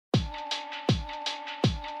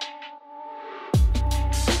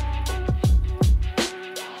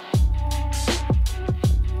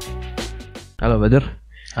Hello, Bader.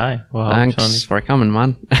 Hi. Well, Thanks for coming,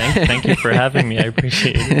 man. Thank you for having me. I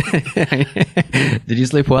appreciate it. Did you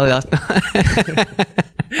sleep well last night?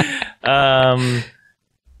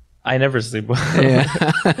 I never sleep well. Yeah.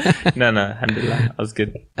 No, alhamdulillah. I was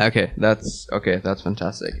good. Okay, that's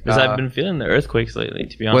fantastic. Because I've been feeling the earthquakes lately,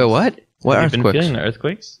 to be honest. Wait, what? What Have you earthquakes? been feeling the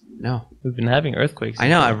earthquakes? No. We've been having earthquakes. I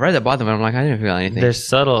know, I've read about them, but I'm like, I didn't feel anything. They're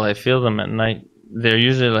subtle. I feel them at night. They're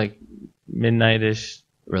usually like midnight-ish.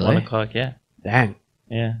 Really? 1 o'clock, yeah. Dang.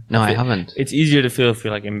 Yeah. No, I haven't. It's easier to feel if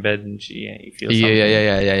you're like in bed and you feel something.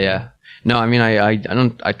 Yeah. No, I mean,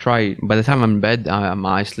 I try, by the time I'm in bed,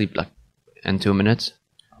 I sleep like in 2 minutes.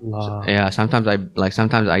 Allah. Yeah, sometimes I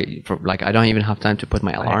don't even have time to put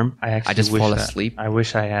my alarm. I just wish fall that. asleep. I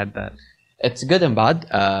wish I had that. It's good and bad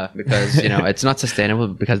because it's not sustainable,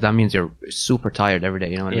 because that means you're super tired every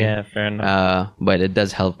day. You know what I mean? Yeah, fair enough. But it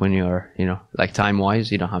does help when you're like time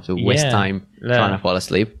wise, you don't have to waste time trying to fall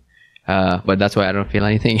asleep. But that's why I don't feel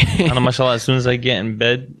anything. And mashallah, as soon as I get in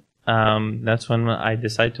bed, that's when I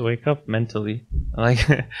decide to wake up mentally. Like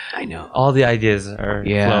I know all the ideas are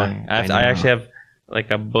flowing. I actually have like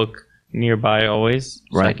a book nearby always,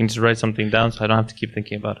 so I can just write something down, so I don't have to keep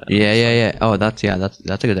thinking about it. Yeah. Oh, that's a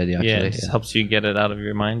good idea. Actually, yeah, it just helps you get it out of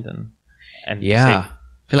your mind and yeah. I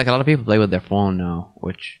feel like a lot of people play with their phone now,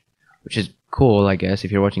 which is cool, I guess.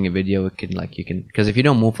 If you're watching a video, you can because if you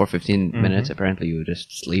don't move for 15 minutes, apparently you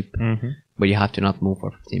just sleep. But you have to not move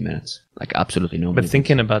for 15 minutes, like absolutely no. But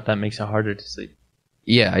thinking about that makes it harder to sleep.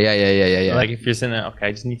 Yeah. Like if you're sitting there, okay,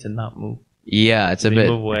 I just need to not move. Yeah, it's a bit.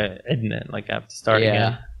 Move away, isn't it? Like I have to start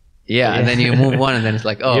again. Yeah, and then you move one, and then it's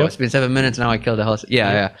like, oh, it's been 7 minutes now. I killed the house.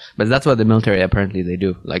 Yeah. But that's what the military apparently they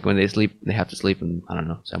do. Like when they sleep, they have to sleep in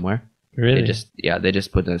somewhere. Really? They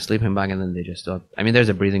just put a sleeping bag, and then they just don't. I mean, there's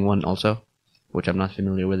a breathing one also, which I'm not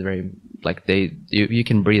familiar with. Very like you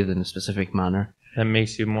can breathe in a specific manner. That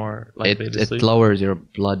makes you more likely to sleep. It lowers your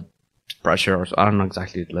blood pressure, or so. I don't know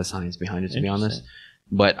exactly the science behind it, to be honest.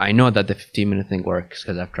 But I know that the 15-minute thing works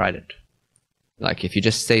because I've tried it. Like if you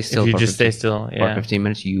just stay still, for 15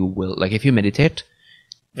 minutes, you will. Like if you meditate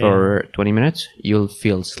for 20 minutes, you'll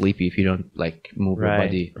feel sleepy if you don't like move your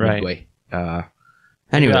body midway.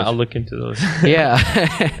 Anyway, I'll look into those. Yeah,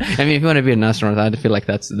 I mean, if you want to be an astronaut, I feel like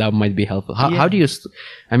that might be helpful. How do you?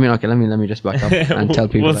 I mean, okay, let me just back up and tell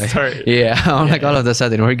people. We'll start. Yeah, I'm like all of a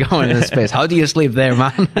sudden we're going into space. How do you sleep there,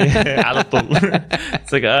 man?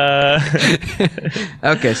 It's like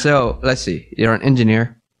Okay, so let's see. You're an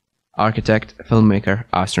engineer, architect, filmmaker,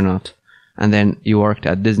 astronaut, and then you worked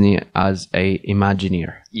at Disney as a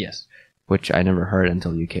Imagineer. Yes. Which I never heard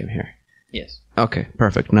until you came here. Yes. Okay,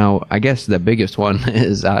 perfect. Now, I guess the biggest one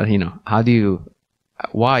is, how do you,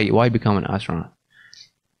 why become an astronaut?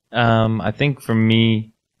 I think for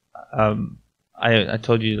me, I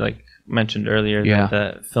told you, like mentioned earlier,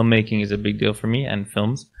 that filmmaking is a big deal for me and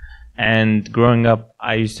films. And growing up,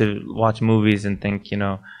 I used to watch movies and think,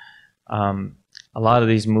 a lot of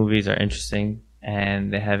these movies are interesting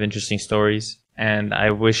and they have interesting stories. And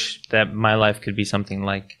I wish that my life could be something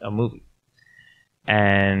like a movie.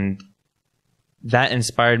 And that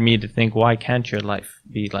inspired me to think, why can't your life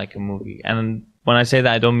be like a movie? And when I say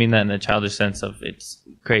that, I don't mean that in a childish sense of it's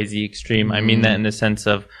crazy, extreme. I mean that in the sense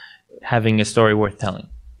of having a story worth telling.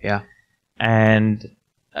 Yeah. And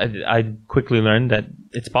I quickly learned that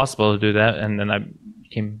it's possible to do that. And then I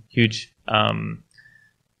became huge. I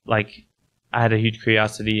had a huge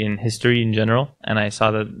curiosity in history in general. And I saw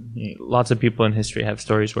that lots of people in history have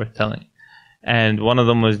stories worth telling. And one of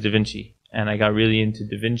them was Da Vinci. And I got really into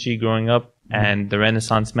Da Vinci growing up. And the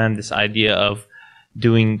Renaissance man, this idea of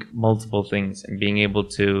doing multiple things and being able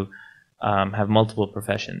to have multiple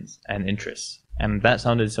professions and interests. And that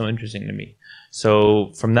sounded so interesting to me.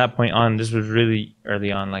 So from that point on, this was really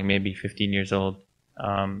early on, like maybe 15 years old,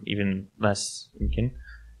 even less.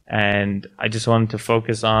 And I just wanted to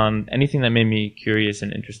focus on anything that made me curious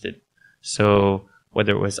and interested. So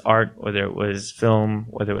whether it was art, whether it was film,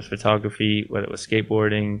 whether it was photography, whether it was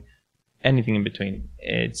skateboarding, anything in between.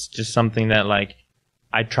 It's just something that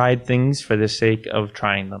I tried things for the sake of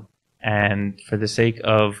trying them and for the sake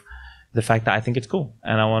of the fact that I think it's cool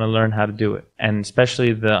and I want to learn how to do it. And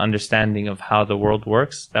especially the understanding of how the world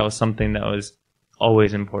works. That was something that was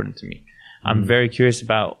always important to me. I'm very curious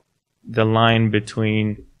about the line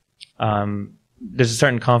between, there's a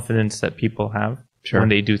certain confidence that people have when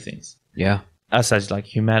they do things. Yeah. Us as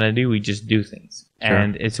humanity, we just do things.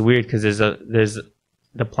 And it's weird because there's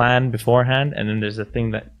the plan beforehand, and then there's a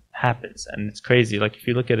thing that happens, and it's crazy. Like if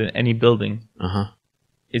you look at any building,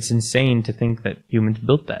 it's insane to think that humans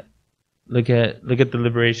built that. Look at the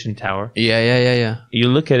Liberation Tower. Yeah. You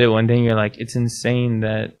look at it one day, and you're like, it's insane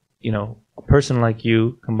that a person like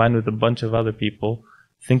you combined with a bunch of other people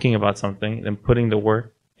thinking about something and putting the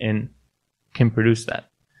work in can produce that.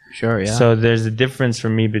 Sure, yeah. So there's a difference for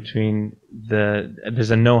me between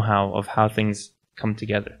there's a know-how of how things come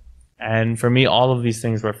together. And for me, all of these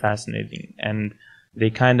things were fascinating, and they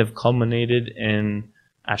kind of culminated in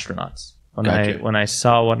astronauts. When I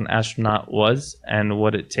saw what an astronaut was and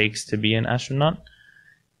what it takes to be an astronaut,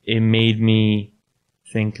 it made me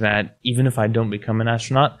think that even if I don't become an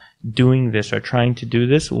astronaut, doing this or trying to do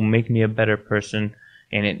this will make me a better person.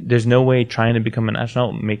 And there's no way trying to become an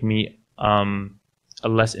astronaut will make me a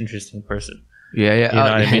less interesting person. Yeah, you know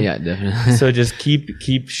what I mean? Yeah, definitely. So just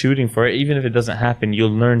keep shooting for it. Even if it doesn't happen,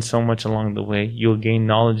 you'll learn so much along the way. You'll gain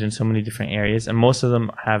knowledge in so many different areas, and most of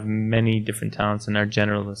them have many different talents and are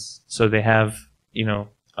generalists. So they have, you know,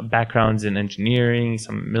 backgrounds in engineering,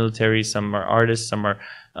 some military, some are artists, some are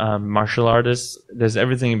martial artists. There's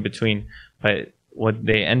everything in between. But what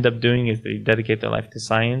they end up doing is they dedicate their life to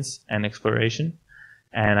science and exploration,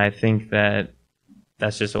 and I think that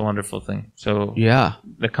that's just a wonderful thing. So yeah,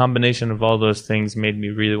 the combination of all those things made me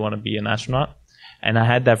really want to be an astronaut. And I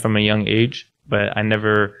had that from a young age, but I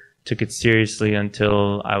never took it seriously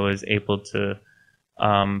until I was able to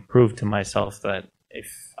prove to myself that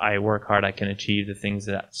if I work hard, I can achieve the things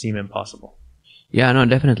that seem impossible. Yeah, no,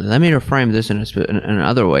 definitely. Let me reframe this in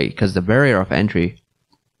another way, because the barrier of entry,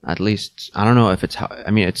 at least, I don't know if it's, I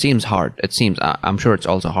mean, it seems hard. I'm sure it's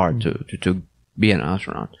also hard to be an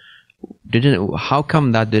astronaut. How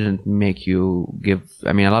come that didn't make you give?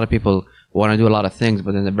 I mean, a lot of people want to do a lot of things,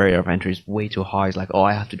 but then the barrier of entry is way too high. It's like, oh,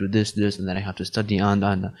 I have to do this, and then I have to study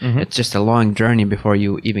on. It's just a long journey before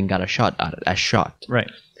you even got a shot at it. Right.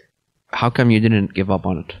 How come you didn't give up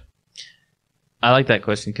on it? I like that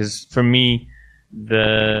question because for me,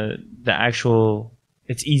 the actual,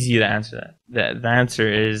 it's easy to answer that. The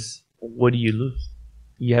answer is, what do you lose?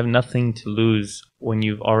 You have nothing to lose when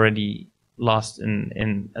you've already lost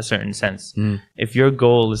in a certain sense. If your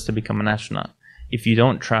goal is to become an astronaut, if you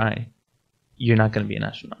don't try, you're not going to be an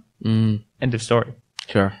astronaut. End of story.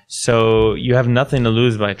 Sure. So you have nothing to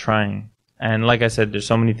lose by trying. And like I said, there's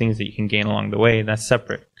so many things that you can gain along the way. That's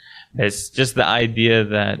separate. It's just the idea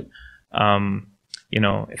that, you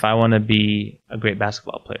know, if I want to be a great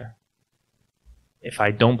basketball player, if I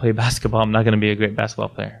don't play basketball, I'm not going to be a great basketball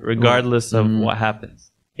player, regardless of what happens.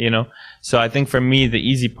 You know, so I think for me, the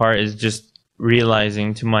easy part is just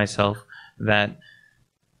realizing to myself that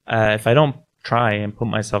if I don't try and put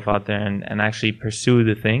myself out there and actually pursue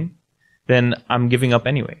the thing, then I'm giving up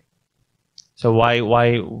anyway. So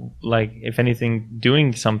why, like, if anything,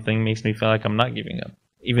 doing something makes me feel like I'm not giving up,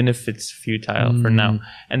 even if it's futile for now.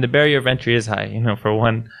 And the barrier of entry is high. You know, for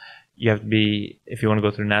one, you have to be, if you want to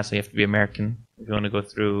go through NASA, you have to be American. If you want to go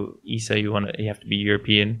through ESA, you have to be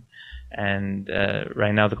European. And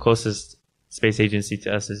right now, the closest space agency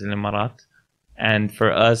to us is in Emirat. And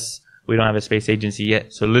for us, we don't have a space agency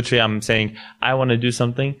yet. So literally, I'm saying I want to do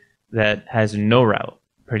something that has no route,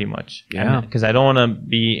 pretty much. Yeah. Because I don't want to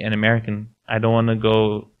be an American. I don't want to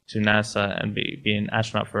go to NASA and be an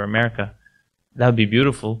astronaut for America. That would be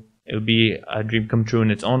beautiful. It would be a dream come true in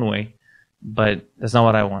its own way. But that's not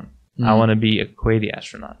what I want. I want to be a Kuwaiti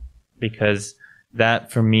astronaut. Because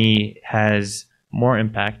that, for me, has more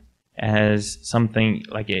impact. As something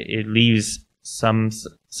like it leaves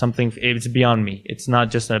something, it's beyond me. It's not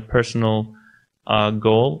just a personal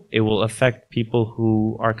goal. It will affect people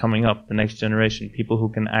who are coming up, the next generation, people who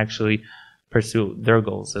can actually pursue their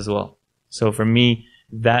goals as well. So for me,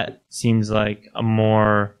 that seems like a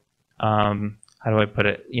more, how do I put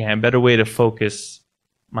it? Yeah, a better way to focus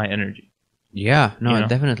my energy. Yeah, no, you know?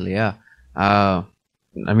 Definitely, yeah. I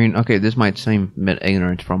mean, okay, this might seem a bit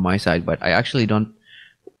ignorant from my side, but I actually don't.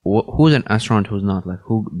 Who's an astronaut? Who's not? Like,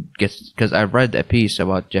 who gets? Because I read a piece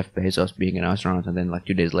about Jeff Bezos being an astronaut, and then like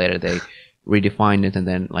 2 days later they redefined it, and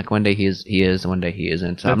then like one day he is, one day he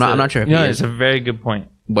isn't. So I'm not sure if he is. It's a very good point.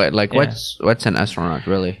 But like, what's an astronaut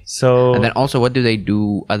really? So, and then also, what do they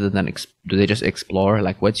do other than do they just explore?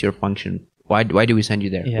 Like, what's your function? Why do we send you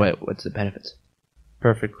there? Yeah. What's the benefits?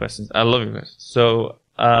 Perfect questions. I love your questions. So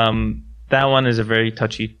that one is a very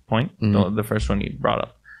touchy point. The first one you brought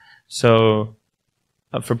up. So.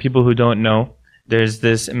 For people who don't know, there's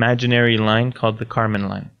this imaginary line called the Kármán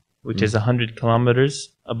line, which is 100 kilometers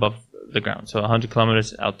above the ground. So 100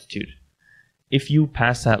 kilometers altitude. If you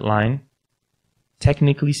pass that line,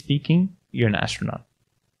 technically speaking, you're an astronaut.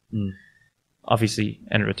 Obviously,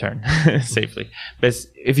 and return safely. But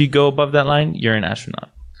if you go above that line, you're an astronaut.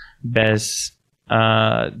 But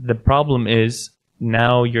the problem is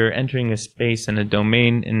now you're entering a space and a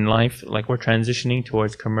domain in life, like we're transitioning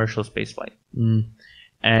towards commercial spaceflight.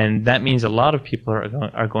 And that means a lot of people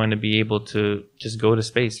are going to be able to just go to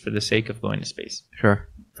space for the sake of going to space. Sure.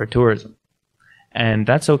 For tourism. And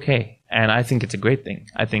that's okay. And I think it's a great thing.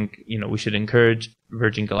 I think, we should encourage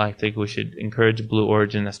Virgin Galactic. We should encourage Blue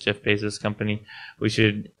Origin, that's Jeff Bezos' company. We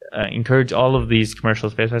should encourage all of these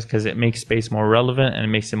commercial spaceflights because it makes space more relevant and it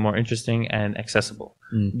makes it more interesting and accessible.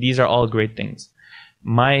 These are all great things.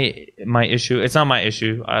 My issue, it's not my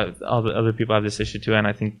issue. All the other people have this issue too, and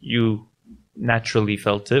I think you naturally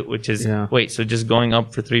felt it, which is, wait, so just going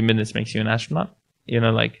up for 3 minutes makes you an astronaut?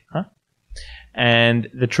 Huh? And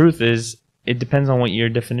the truth is, it depends on what your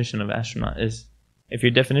definition of astronaut is. If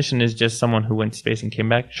your definition is just someone who went to space and came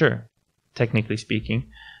back, sure, technically speaking.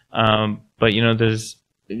 But there's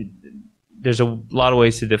a lot of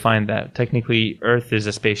ways to define that. Technically, Earth is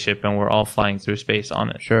a spaceship and we're all flying through space on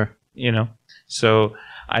it. Sure. So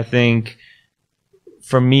I think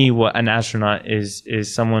for me, what an astronaut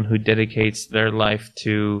is someone who dedicates their life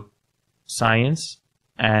to science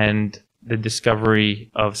and the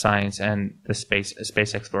discovery of science and the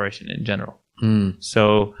space exploration in general.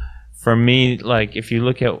 So for me, like if you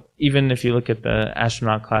look at the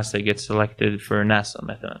astronaut class that gets selected for NASA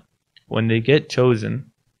method, when they get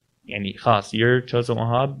chosen, you're chosen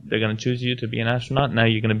Wahab, they're going to choose you to be an astronaut. Now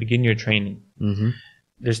you're going to begin your training.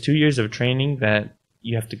 There's 2 years of training that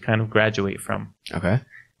you have to kind of graduate from. Okay.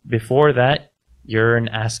 Before that, you're an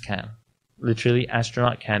ASCAN, literally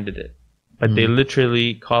astronaut candidate. But they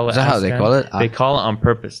literally call it. Is that how they call it? They call it on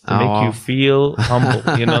purpose to make you feel humble.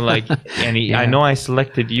 I know I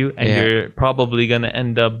selected you, and you're probably gonna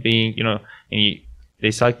end up being, they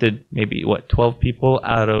selected maybe 12 people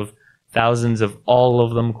out of thousands of all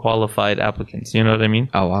of them qualified applicants. You know what I mean?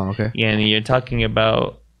 Oh wow, okay. Yeah, and you're talking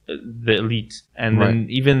about the elite, and then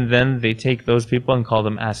even then they take those people and call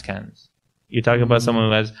them ASCANs. You're talking about someone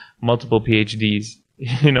who has multiple PhDs.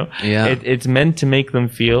 It's meant to make them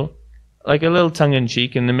feel like a little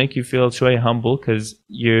tongue-in-cheek, and to make you feel shui humble, because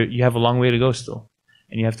you have a long way to go still,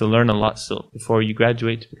 and you have to learn a lot still before you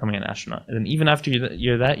graduate to becoming an astronaut. And then even after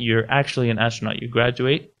you're actually an astronaut. You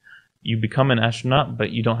graduate, you become an astronaut,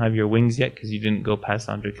 but you don't have your wings yet because you didn't go past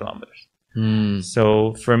 100 kilometers.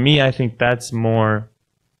 So for me, I think that's more.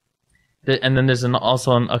 And then there's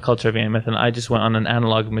also a culture of method. I just went on an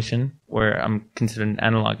analog mission where I'm considered an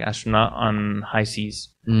analog astronaut on high seas,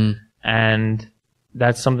 and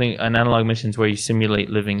that's something, an analog mission is where you simulate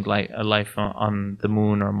living a life on the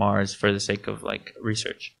moon or Mars for the sake of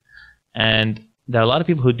research. And there are a lot of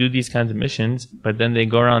people who do these kinds of missions, but then they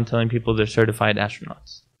go around telling people they're certified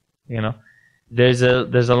astronauts. There's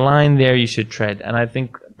a line there you should tread. And I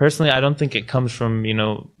think personally, I don't think it comes from,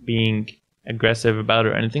 being aggressive about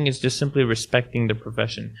it or anything. It's just simply respecting the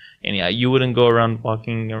profession. And you wouldn't go around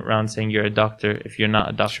walking around saying you're a doctor if you're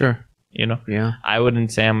not a doctor. Sure. I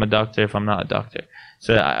wouldn't say I'm a doctor if I'm not a doctor.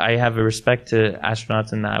 So I have a respect to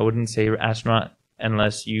astronauts, and I wouldn't say astronaut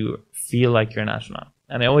unless you feel like you're an astronaut.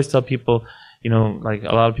 And I always tell people, a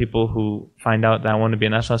lot of people who find out that I want to be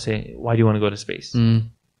an astronaut say, why do you want to go to space? And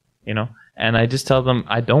I just tell them,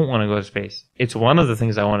 I don't want to go to space. It's one of the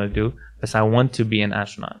things I want to do, because I want to be an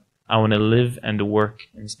astronaut. I want to live and work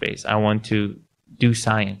in space. I want to do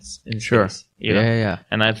science in space. Yeah.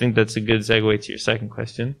 And I think that's a good segue to your second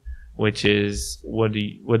question, which is what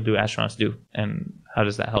do astronauts do, and how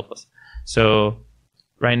does that help us? So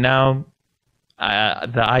right now,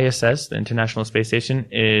 the ISS, the International Space Station,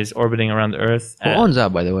 is orbiting around the Earth. Who owns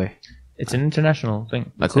that, by the way? It's an international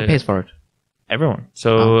thing. Who pays for it? Everyone.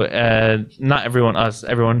 So not everyone, us,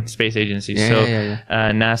 everyone, space agencies.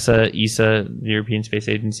 NASA, ESA, the European Space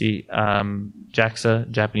Agency, JAXA,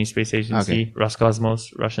 Japanese Space Agency,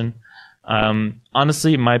 Roscosmos, Russian.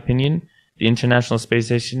 Honestly, in my opinion, the International Space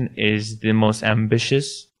Station is the most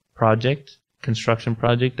ambitious construction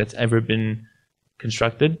project that's ever been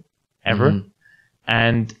constructed, ever.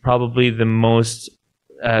 And probably the most,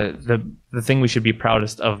 the thing we should be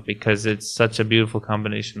proudest of, because it's such a beautiful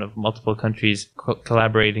combination of multiple countries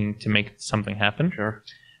collaborating to make something happen. Sure.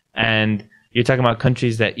 And you're talking about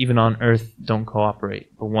countries that even on Earth don't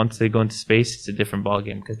cooperate. But once they go into space, it's a different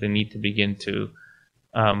ballgame, because they need to begin to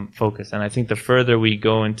focus. And I think the further we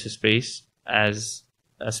go into space as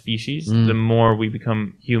a species, the more we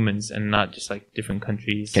become humans and not just different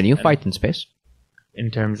countries. Can you fight in space?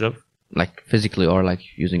 In terms of? Physically, or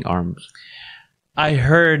using arms? I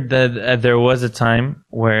heard that there was a time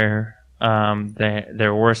where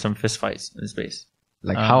there were some fistfights in space.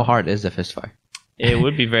 How hard is the fistfight? It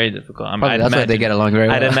would be very difficult. That's why they get along very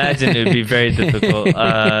well. I'd imagine it would be very difficult,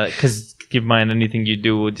 because keep in mind, anything you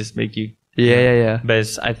do will just make you... Yeah.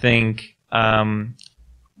 But I think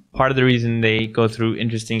part of the reason they go through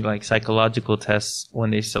interesting psychological tests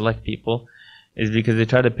when they select people is because they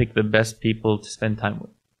try to pick the best people to spend time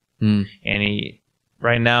with. And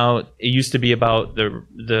right now, it used to be about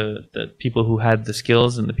the people who had the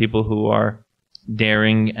skills and the people who are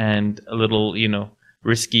daring and a little,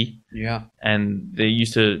 risky. Yeah. And they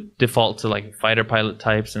used to default to like fighter pilot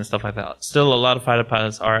types and stuff like that. Still, a lot of fighter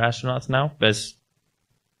pilots are astronauts now, but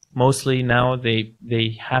mostly now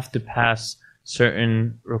they have to pass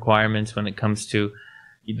certain requirements when it comes to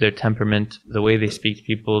their temperament, the way they speak to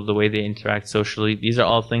people, the way they interact socially. These are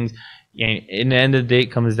all things. In the end of the day,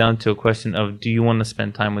 it comes down to a question of, do you want to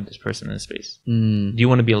spend time with this person in space? Do you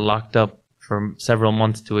want to be locked up for several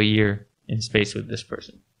months to a year in space with this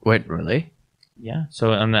person? Wait, really? Yeah.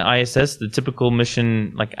 So on the ISS, the typical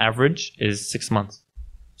mission average is 6 months.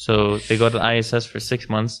 So they go to the ISS for 6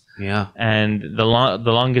 months. Yeah. And the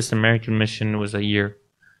longest American mission was a year.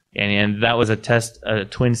 And that was a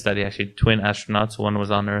twin study, actually, twin astronauts. One was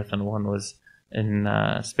on Earth and one was in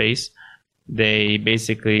space.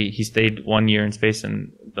 He stayed 1 year in space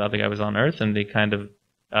and the other guy was on Earth, and they kind of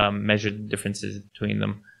measured the differences between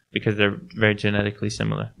them because they're very genetically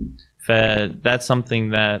similar. That's something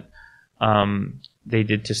that they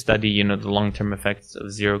did to study, the long-term effects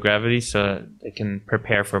of zero gravity so they can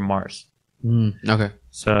prepare for Mars. Okay.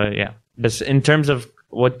 So, yeah. But in terms of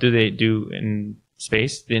what do they do in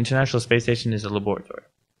space, the International Space Station is a laboratory.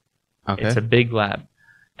 Okay. It's a big lab.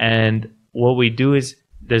 And what we do is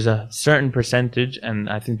there's a certain percentage, and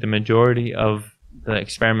I think the majority of the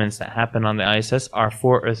experiments that happen on the ISS are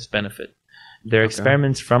for Earth's benefit. They're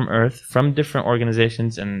experiments from Earth, from different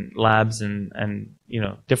organizations and labs and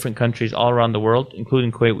different countries all around the world,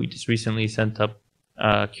 including Kuwait. We just recently sent up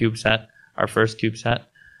CubeSat, our first CubeSat.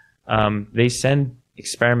 They send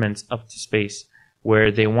experiments up to space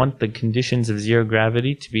where they want the conditions of zero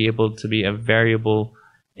gravity to be able to be a variable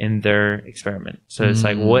in their experiment. So it's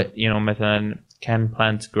like, what, method can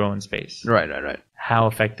plants grow in space? Right. How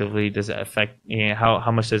effectively does it affect,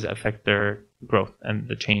 how much does it affect their growth and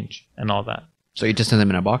the change and all that? So you just send them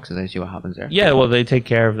in a box and then see what happens there? Yeah, well, they take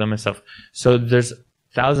care of them and stuff. So there's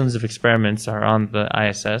thousands of experiments are on the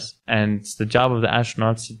ISS, and it's the job of the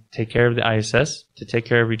astronauts to take care of the ISS, to take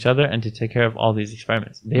care of each other, and to take care of all these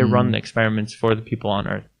experiments. They run the experiments for the people on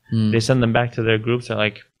Earth. They send them back to their groups. They're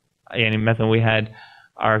like, we had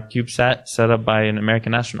our CubeSat set up by an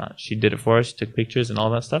American astronaut. She did it for us, took pictures and all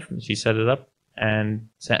that stuff, and she set it up and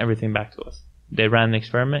sent everything back to us. They ran the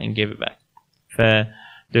experiment and gave it back.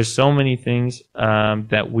 There's so many things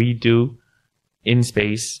that we do in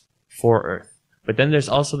space for Earth. But then there's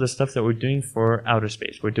also the stuff that we're doing for outer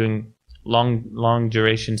space. We're doing long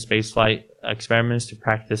duration space flight experiments to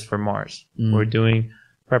practice for Mars. We're doing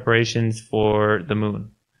preparations for the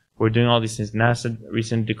moon. We're doing all these things. NASA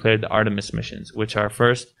recently declared the Artemis missions, which are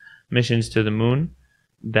first missions to the moon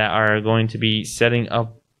that are going to be setting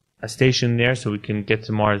up a station there so we can get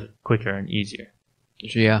to Mars quicker and easier.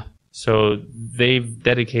 Yeah. So they've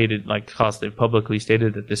dedicated, they've publicly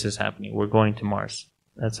stated that this is happening. We're going to Mars.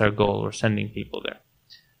 That's our goal. We're sending people there.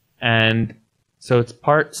 And so it's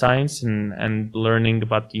part science and learning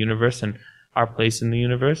about the universe and our place in the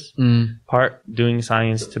universe. Part doing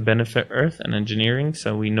science to benefit Earth and engineering.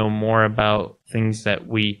 So we know more about things that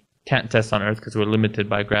we can't test on Earth because we're limited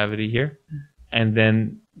by gravity here. And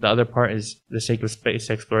then the other part is the sake of space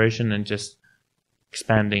exploration and just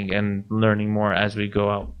expanding and learning more as we go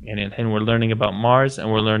out. And we're learning about Mars, and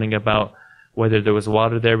we're learning about whether there was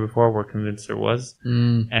water there before. We're convinced there was.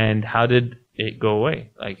 And how did it go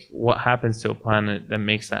away? What happens to a planet that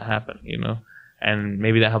makes that happen, And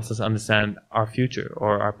maybe that helps us understand our future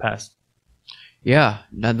or our past. Yeah.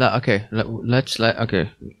 Okay.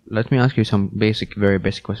 Let me ask you some very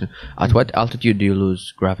basic question. At what altitude do you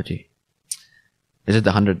lose gravity? Is it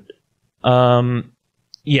 100?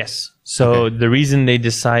 Yes. So the reason they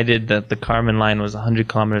decided that the Kármán line was 100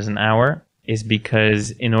 kilometers an hour is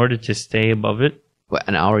because in order to stay above it... What,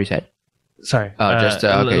 an hour you said? Sorry.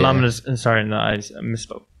 Kilometers. Yeah. Sorry, no, I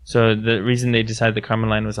misspoke. So the reason they decided the Kármán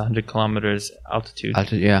line was 100 kilometers altitude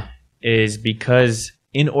is because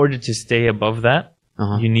in order to stay above that,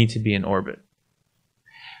 you need to be in orbit.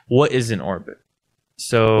 What is in orbit?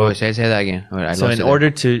 So say that again. In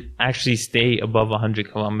order to actually stay above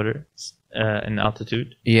 100 kilometers in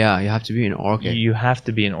altitude, you have to be in orbit. You have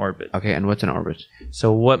to be in orbit. Okay, and what's in orbit?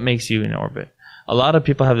 So what makes you in orbit? A lot of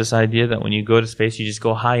people have this idea that when you go to space, you just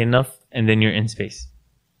go high enough and then you're in space,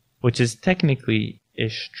 which is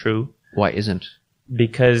technically-ish true. Why isn't?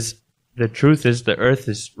 Because the truth is the Earth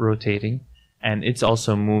is rotating and it's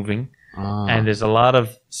also moving. And there's a lot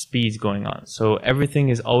of speeds going on. So everything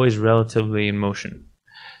is always relatively in motion.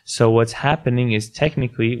 So what's happening is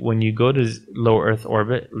technically when you go to low Earth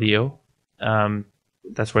orbit, LEO,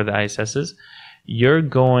 that's where the ISS is, you're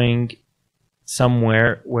going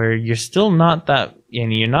somewhere where you're still not that,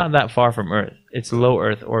 and you're not that far from Earth. It's low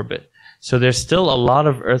Earth orbit. So there's still a lot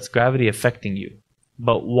of Earth's gravity affecting you.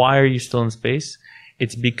 But why are you still in space?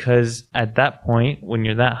 It's because at that point, when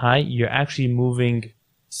you're that high, you're actually moving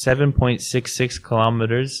 7.66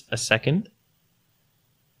 kilometers a second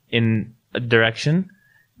in a direction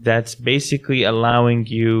that's basically allowing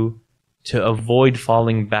you to avoid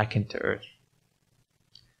falling back into Earth.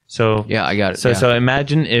 So yeah, I got it. So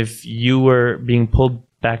imagine if you were being pulled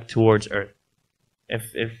back towards Earth.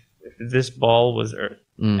 If this ball was Earth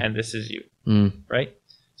and this is you, right?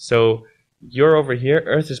 So you're over here,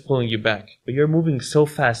 Earth is pulling you back, but you're moving so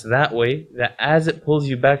fast that way that as it pulls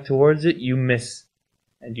you back towards it, you miss,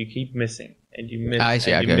 and you keep missing, and you miss. I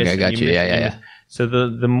see. Okay, I got you. Yeah. So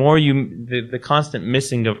the more the constant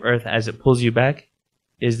missing of Earth as it pulls you back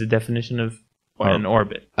is the definition of an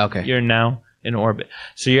orbit. Okay. You're now in orbit.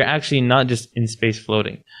 So you're actually not just in space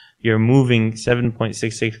floating. You're moving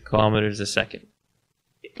 7.66 kilometers a second,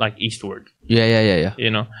 like eastward. Yeah.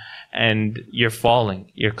 You know, and you're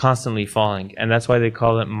falling. You're constantly falling. And that's why they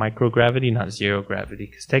call it microgravity, not zero gravity.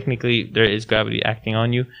 Because technically there is gravity acting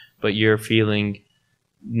on you, but you're feeling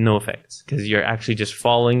no effects. Because you're actually just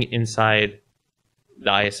falling inside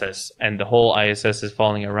the ISS. And the whole ISS is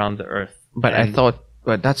falling around the Earth.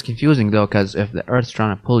 But that's confusing though, because if the Earth's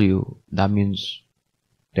trying to pull you, that means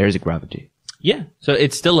there is a gravity. Yeah, so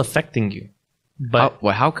it's still affecting you. But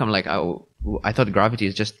how come? Like I thought gravity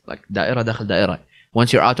is just like دائرة داخل دائرة.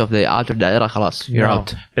 Once you're out of the outer دائرة, خلاص, you're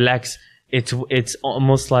out. Relax. It's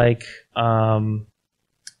almost like imagine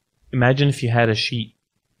if you had a sheet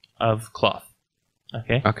of cloth.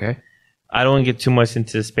 Okay. Okay. I don't want to get too much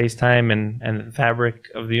into space-time and the fabric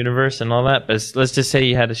of the universe and all that, but let's just say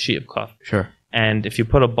you had a sheet of cloth. Sure. And if you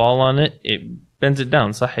put a ball on it, it bends it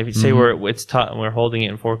down. So if you say we're holding it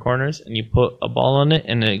in four corners, and you put a ball on it,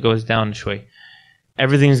 and it goes down shui,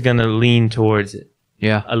 everything's gonna lean towards it.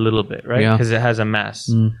 Yeah. A little bit, right? Yeah. Because it has a mass.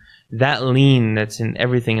 That lean that's in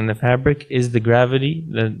everything in the fabric is the gravity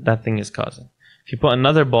that thing is causing. If you put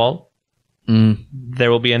another ball, there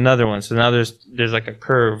will be another one. So now there's like a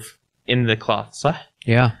curve in the cloth. صح?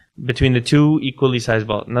 Yeah. Between the two equally sized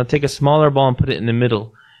balls. Now take a smaller ball and put it in the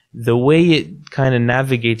middle. The way it kind of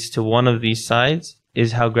navigates to one of these sides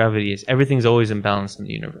is how gravity is. Everything's always in balance in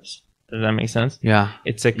the universe. Does that make sense? Yeah.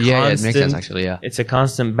 It's a constant, it makes sense actually. Yeah. It's a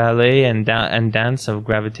constant ballet and dance of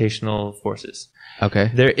gravitational forces.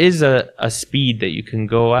 Okay. There is a speed that you can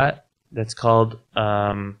go at that's called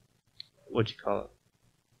what do you call it?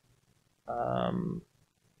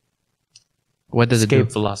 What does escape it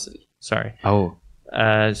do? velocity. Sorry. Oh.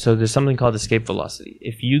 So there's something called escape velocity.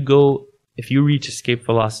 If you reach escape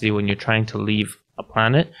velocity when you're trying to leave a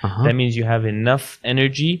planet, that means you have enough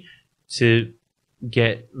energy to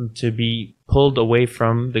be pulled away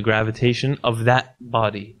from the gravitation of that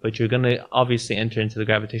body, but you're going to obviously enter into the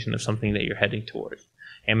gravitation of something that you're heading towards.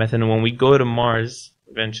 And when we go to Mars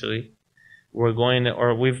eventually, we're going to,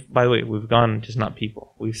 or by the way, we've gone, just not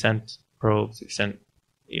people. We've sent probes, we've sent,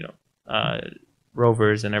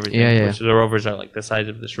 rovers and everything. Yeah. Which the rovers are like the size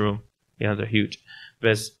of this room. They're huge.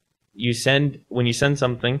 But when you send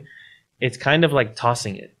something, it's kind of like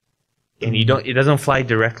tossing it, and it doesn't fly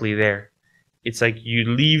directly there. It's like you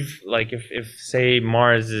leave, like if say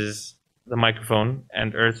Mars is the microphone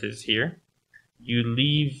and Earth is here, you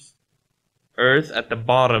leave Earth at the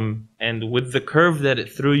bottom, and with the curve that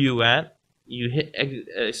it threw you at, you hit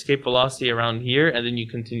escape velocity around here, and then you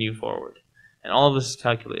continue forward, and all of this is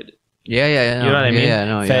calculated. Yeah. You know what I mean?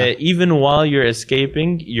 Yeah. Even while you're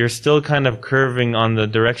escaping, you're still kind of curving on the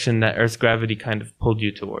direction that Earth's gravity kind of pulled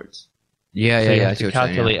you towards. Yeah. So you have to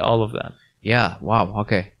calculate all of that. Yeah. Wow.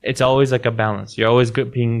 Okay. It's always like a balance. You're always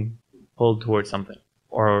being pulled towards something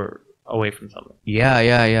or away from something. Yeah.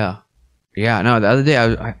 Yeah. No, the other day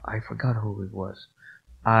I forgot who it was.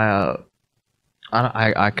 I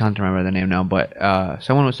can't remember the name now, but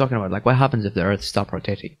someone was talking about like what happens if the Earth stopped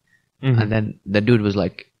rotating, and then the dude was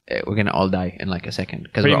like, we're gonna all die in like a second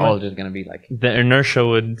because we're all just gonna be like, the inertia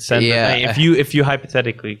would send. Yeah. If you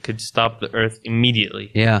hypothetically could stop the Earth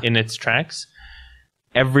immediately, in its tracks,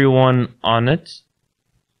 everyone on it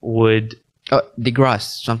would. Oh,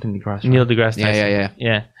 deGrasse, something deGrasse. Neil deGrasse Tyson.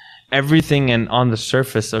 Yeah. Everything on the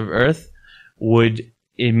surface of Earth would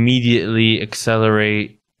immediately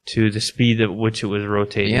accelerate to the speed at which it was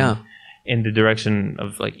rotating in the direction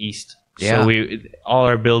of like east. Yeah. So all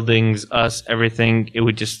our buildings, us, everything, it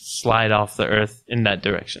would just slide off the Earth in that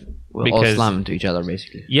direction. We'll all slam into each other,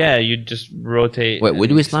 basically. Yeah, you'd just rotate. Wait,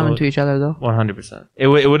 would we slam into each other, though? 100%. It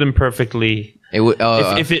wouldn't perfectly...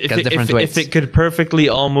 If it could perfectly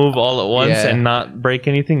all move all at once and not break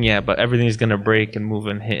anything, but everything's going to break and move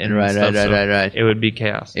and hit and stuff. Right. It would be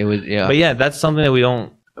chaos. It would, yeah. But yeah, that's something that we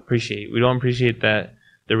don't appreciate. We don't appreciate that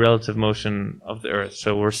the relative motion of the Earth.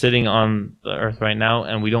 So we're sitting on the Earth right now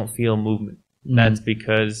and we don't feel movement. That's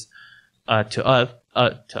because to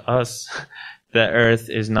us, the Earth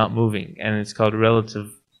is not moving, and it's called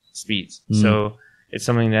relative speeds. So it's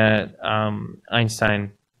something that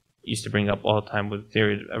Einstein used to bring up all the time with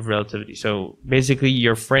theory of relativity. So basically,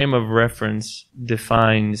 your frame of reference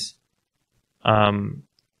defines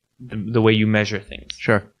the way you measure things.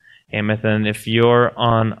 Sure. And then if you're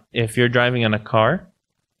driving on a car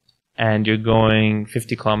and you're going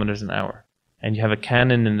 50 kilometers an hour and you have a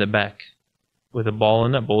cannon in the back with a ball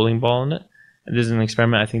in it, bowling ball in it, and this is an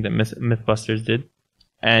experiment I think that Mythbusters did.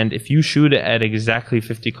 And if you shoot it at exactly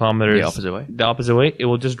 50 kilometers the opposite way, it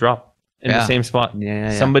will just drop in the same spot.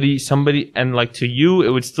 Somebody, and like to you, it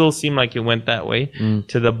would still seem like it went that way.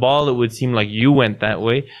 To the ball, it would seem like you went that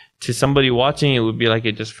way. To somebody watching, it would be like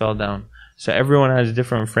it just fell down. So everyone has a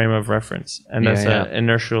different frame of reference, and that's an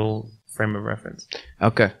inertial frame of reference.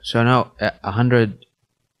 Okay, so now 100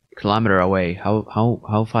 kilometer away,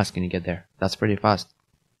 how fast can you get there? That's pretty fast.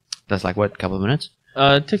 That's like what, a couple of minutes?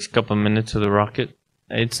 It takes a couple of minutes with a rocket.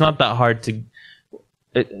 It's not that hard to.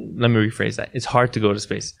 Let me rephrase that. It's hard to go to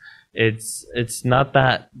space. It's not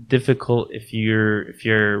that difficult if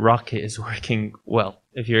your rocket is working well.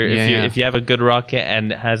 If you have a good rocket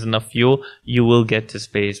and it has enough fuel, you will get to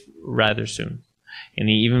space rather soon. And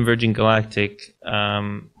even Virgin Galactic,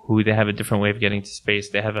 who they have a different way of getting to space,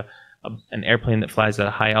 they have an airplane that flies at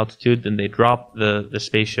a high altitude, then they drop the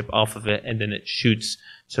spaceship off of it, and then it shoots.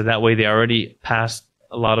 So that way they already passed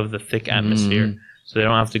a lot of the thick atmosphere, so they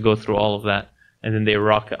don't have to go through all of that, and then they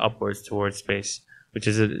rocket upwards towards space, which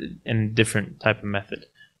is a different type of method.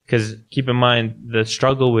 Because keep in mind, the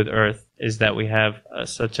struggle with Earth is that we have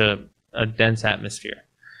such a dense atmosphere.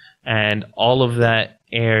 And all of that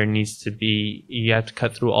air needs to be, you have to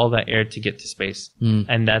cut through all that air to get to space.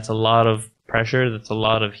 And that's a lot of pressure, that's a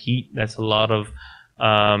lot of heat, that's a lot of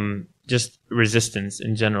just resistance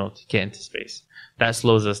in general to get into space. That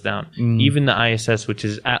slows us down. Even the ISS, which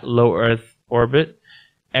is at low Earth orbit,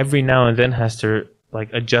 every now and then has to like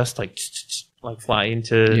adjust, like fly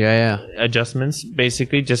into adjustments,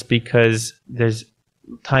 basically, just because there's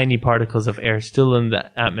tiny particles of air still in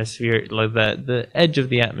the atmosphere, like the edge of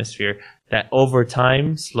the atmosphere, that over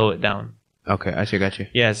time slow it down. Okay, I see, got you.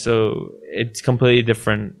 Yeah, so it's completely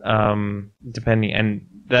different depending, and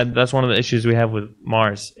that's one of the issues we have with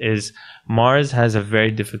Mars, is Mars has a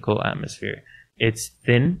very difficult atmosphere. It's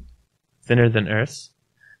thinner than Earth's,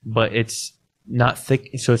 but it's not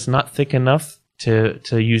thick, so it's not thick enough to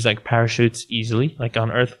use like parachutes easily. Like on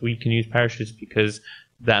Earth, we can use parachutes because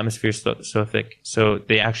the atmosphere is so thick, so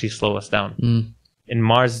they actually slow us down. In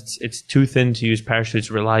Mars, it's too thin to use parachutes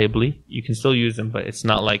reliably. You can still use them, but it's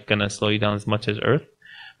not like gonna slow you down as much as Earth.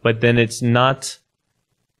 But then it's not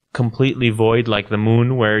completely void like the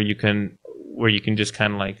Moon, where you can just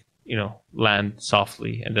kind of like, land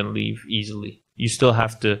softly and then leave easily. You still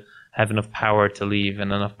have to have enough power to leave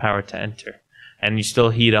and enough power to enter, and you still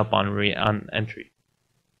heat up on entry.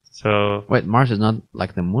 So wait, Mars is not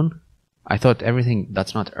like the Moon? I thought everything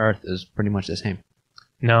that's not Earth is pretty much the same.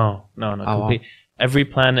 No. Wow. Every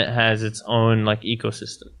planet has its own like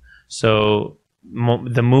ecosystem. So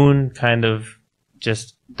the Moon kind of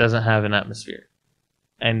just doesn't have an atmosphere,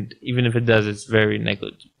 and even if it does, it's very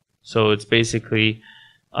negligent. So it's basically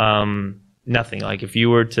nothing. Like if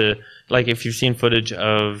you've seen footage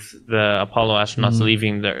of the Apollo astronauts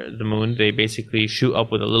leaving the Moon, they basically shoot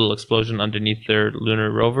up with a little explosion underneath their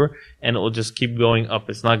lunar rover, and it will just keep going up.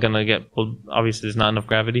 It's not gonna get pulled. Obviously, there's not enough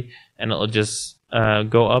gravity, and it'll just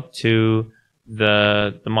go up to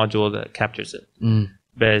the module that captures it.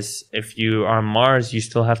 But if you are on Mars, you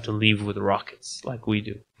still have to leave with rockets like we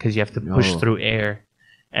do, because you have to push through air,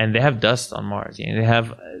 and they have dust on Mars. They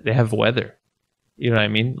have weather. You know what I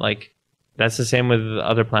mean? Like that's the same with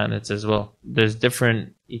other planets as well. There's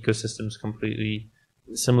different ecosystems completely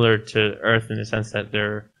similar to Earth in the sense that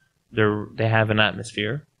they have an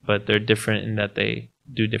atmosphere, but they're different in that they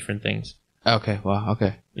do different things. Okay. Wow.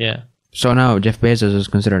 Okay. Yeah. So now Jeff Bezos is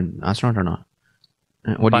considered an astronaut or not?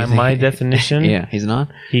 What By do you think? my definition, yeah, he's not.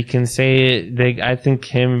 He can say I think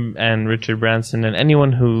him and Richard Branson and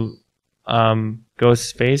anyone who goes to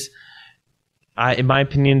space, in my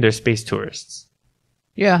opinion, they're space tourists.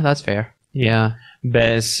 Yeah, that's fair. Yeah.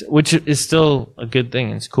 Best, which is still a good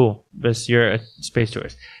thing. It's cool. Best, you're a space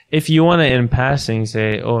tourist. If you want to, in passing,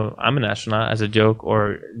 say, "Oh, I'm an astronaut," as a joke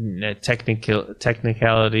or a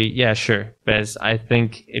technicality, yeah, sure. Best, I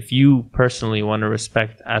think if you personally want to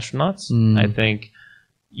respect astronauts, I think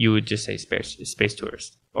you would just say space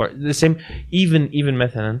tourist or the same. Even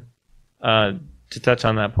مثلا, to touch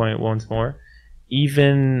on that point once more,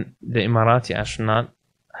 even the Emirati astronaut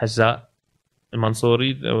Hazza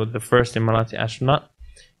Mansouri, the first Emirati astronaut,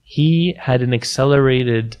 he had an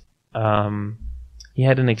accelerated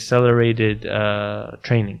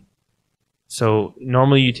training. So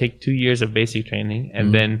normally you take 2 years of basic training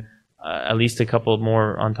and then at least a couple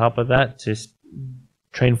more on top of that to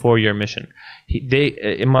train for your mission.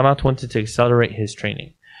 Emirat wanted to accelerate his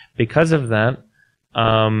training. Because of that,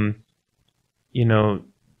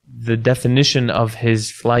 the definition of his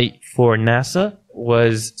flight for NASA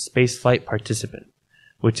was space flight participant,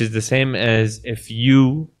 which is the same as if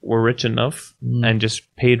you were rich enough and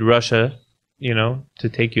just paid Russia, to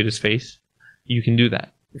take you to space, you can do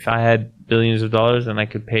that. If I had billions of dollars and I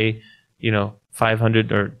could pay,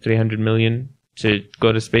 500 or 300 million to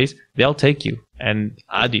go to space, they'll take you. And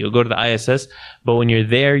you'll go to the ISS, but when you're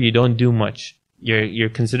there, you don't do much. You're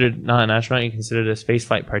considered not an astronaut, you're considered a space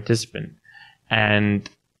flight participant. And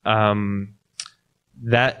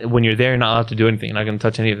that when you're there, you're not allowed to do anything. You're not going to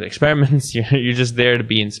touch any of the experiments. You're just there to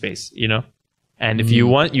be in space, And if you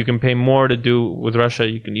want, you can pay more to do with Russia.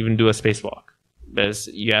 You can even do a spacewalk. But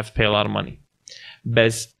you have to pay a lot of money.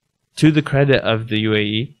 But to the credit of the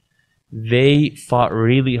UAE, they fought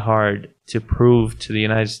really hard to prove to the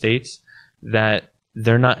United States that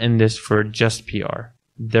they're not in this for just PR.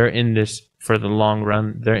 They're in this for the long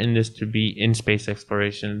run. They're in this to be in space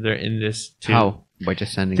exploration. They're in this to... How? By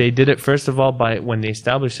just sending... They did it, first of all, by when they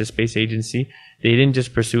established the space agency, they didn't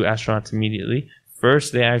just pursue astronauts immediately.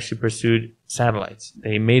 First, they actually pursued satellites.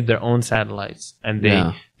 They made their own satellites, and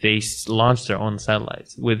they launched their own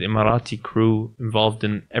satellites with Emirati crew involved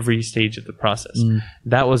in every stage of the process.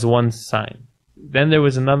 That was one sign. Then there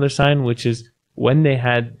was another sign, which is when they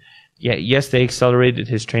had... yes, they accelerated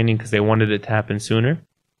his training because they wanted it to happen sooner,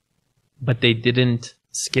 but they didn't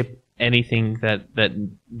skip anything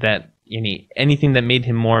anything that made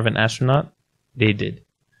him more of an astronaut, they did.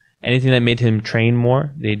 Anything that made him train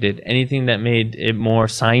more, they did. Anything that made it more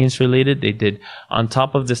science related, they did. On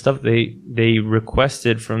top of the stuff, they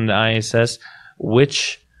requested from the ISS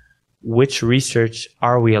which research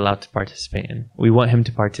are we allowed to participate in. We want him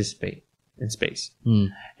to participate in space.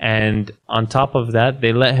 And on top of that,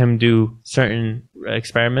 they let him do certain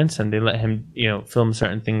experiments and they let him, film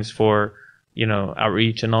certain things for,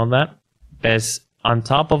 outreach and all that. As on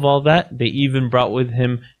top of all that, they even brought with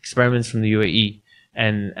him experiments from the UAE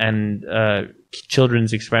and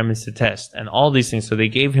children's experiments to test and all these things. So they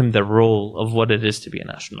gave him the role of what it is to be an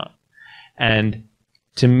astronaut. And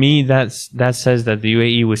to me, that says that the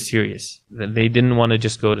UAE was serious, that they didn't want to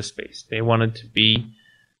just go to space. They wanted to be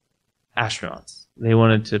astronauts. They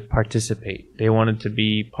wanted to participate. They wanted to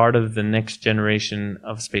be part of the next generation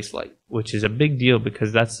of spaceflight, which is a big deal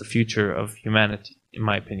because that's the future of humanity, in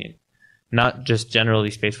my opinion. Not just generally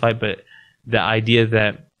spaceflight, but the idea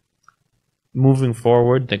that moving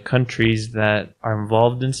forward, the countries that are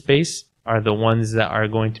involved in space are the ones that are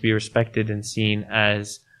going to be respected and seen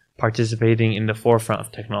as participating in the forefront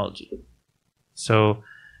of technology. So,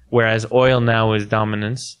 whereas oil now is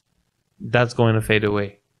dominance, that's going to fade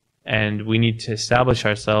away. And we need to establish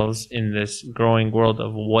ourselves in this growing world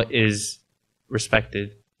of what is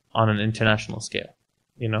respected on an international scale,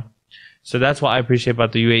 So that's what I appreciate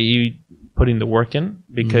about the UAE putting the work in,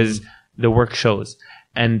 because the work shows.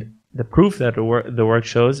 And the proof that the work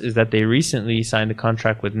shows is that they recently signed a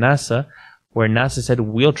contract with NASA where NASA said,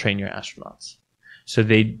 we'll train your astronauts. So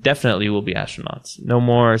they definitely will be astronauts. No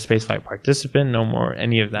more spaceflight participant, no more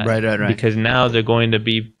any of that. Right. Because now they're going to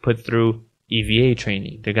be put through EVA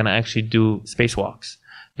training. They're going to actually do spacewalks.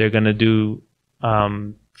 They're going to do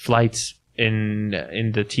flights in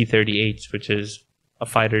the T-38s, which is a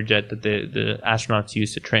fighter jet that the astronauts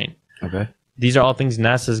use to train. Okay. These are all things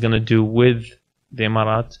NASA is going to do with the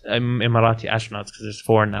Emirati astronauts, because there's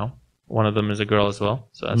 4 now. One of them is a girl as well,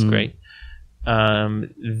 so that's great.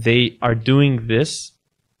 They are doing this,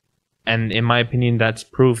 and in my opinion, that's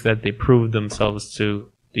proof that they proved themselves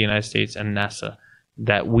to the United States and NASA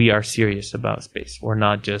that we are serious about space. We're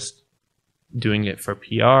not just doing it for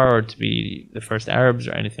PR or to be the first Arabs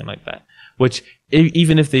or anything like that. Which,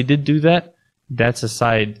 even if they did do that, that's a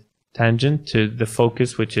side tangent to the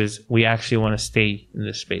focus, which is we actually want to stay in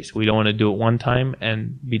this space. We don't want to do it one time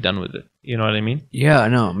and be done with it. You know what I mean? Yeah,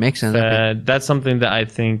 no, makes sense. That's something that I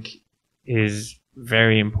think is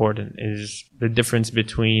very important is the difference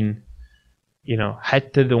between, you know,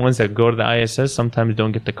 hatta the ones that go to the ISS sometimes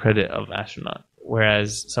don't get the credit of astronaut.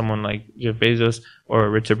 Whereas someone like Jeff Bezos or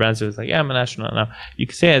Richard Branson is like, yeah, I'm an astronaut now. You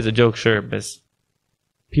can say it as a joke, sure, but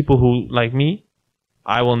people who like me,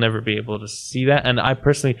 I will never be able to see that. And I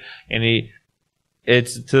personally,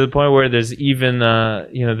 it's to the point where there's even,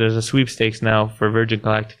 you know, there's a sweepstakes now for Virgin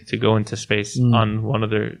Galactic to go into space on one of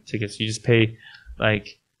their tickets. You just pay,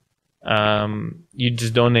 like, you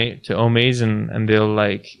just donate to Omaze and they'll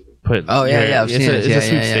like put. Oh yeah, it's a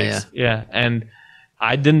sweepstakes. Yeah, and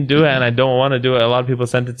I didn't do it, and I don't want to do it. A lot of people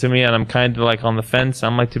sent it to me, and I'm kind of like on the fence.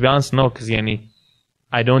 I'm like, to be honest, no, because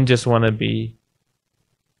I don't just want to be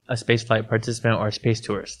a spaceflight participant or a space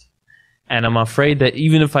tourist. And I'm afraid that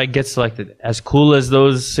even if I get selected, as cool as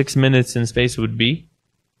those 6 minutes in space would be,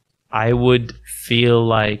 I would feel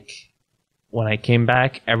like when I came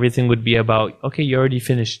back, everything would be about, okay, you already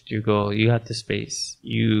finished your goal. You got to space.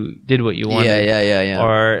 You did what you wanted. Yeah.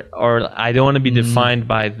 Or I don't want to be defined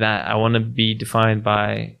by that. I want to be defined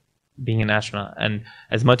by being an astronaut. And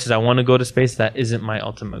as much as I want to go to space, that isn't my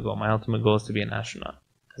ultimate goal. My ultimate goal is to be an astronaut.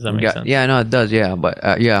 Does that make sense? Yeah, no, it does. Yeah, but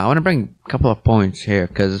I want to bring a couple of points here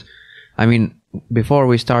because, I mean, before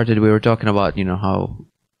we started, we were talking about, you know, how,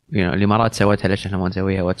 you know, الإمارات سوتها ليش احنا ما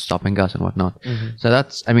نسويها, what's stopping us and whatnot. So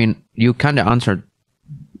that's, I mean, you kind of answered.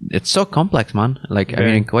 It's so complex, man. Like, I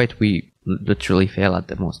mean, in Kuwait, we literally fail at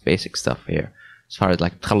the most basic stuff here. As far as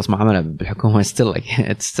like تخلص معاملة بالحكومة, it's still like,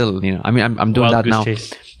 it's still, you know, I mean, I'm doing that now.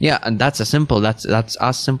 Yeah, and that's as simple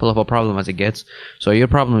of a problem as it gets. So your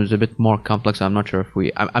problem is a bit more complex. I'm not sure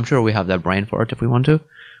if I'm sure we have that brain for it if we want to,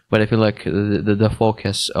 but I feel like the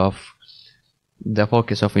focus of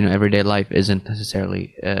you know, everyday life isn't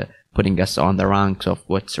necessarily putting us on the ranks of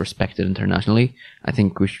what's respected internationally. I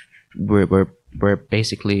think we're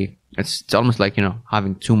basically, it's almost like, you know,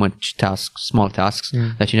 having too much tasks, small tasks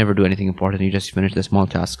that you never do anything important. You just finish the small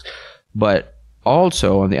tasks. But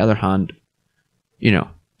also on the other hand, you know,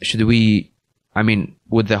 should we, I mean,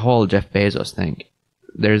 with the whole Jeff Bezos thing,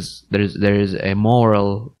 there's a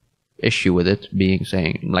moral issue with it being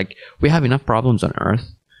saying, like, we have enough problems on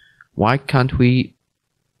Earth. Why can't we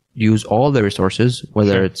use all the resources,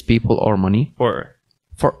 whether it's people or money,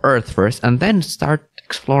 for Earth first, and then start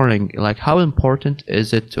exploring, like, how important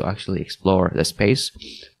is it to actually explore the space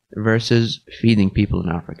versus feeding people in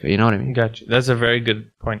Africa? You know what I mean? Gotcha. That's a very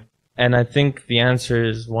good point. And I think the answer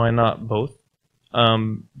is why not both?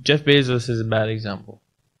 Jeff Bezos is a bad example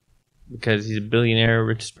because he's a billionaire,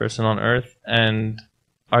 richest person on Earth, and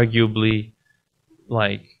arguably,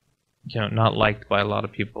 like, you know, not liked by a lot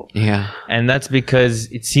of people. Yeah. And that's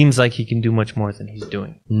because it seems like he can do much more than he's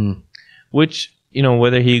doing. Which, you know,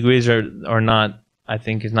 whether he agrees or not, I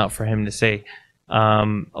think is not for him to say. A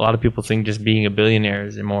lot of people think just being a billionaire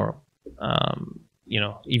is immoral. You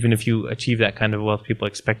know, even if you achieve that kind of wealth, people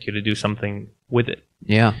expect you to do something with it.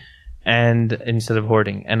 Yeah. And instead of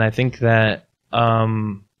hoarding. And I think that,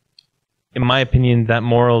 in my opinion, that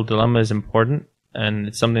moral dilemma is important. And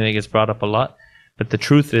it's something that gets brought up a lot. But the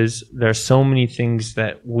truth is, there are so many things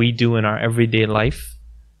that we do in our everyday life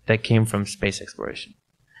that came from space exploration.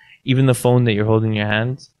 Even the phone that you're holding in your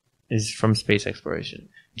hand is from space exploration.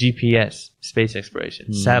 GPS, space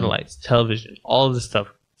exploration. Satellites, television, all of this stuff,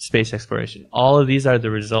 space exploration. All of these are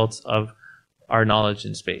the results of our knowledge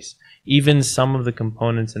in space. Even some of the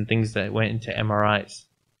components and things that went into MRIs,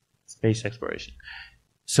 space exploration.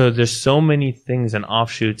 So there's so many things and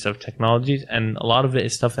offshoots of technologies, and a lot of it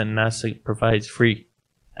is stuff that NASA provides free.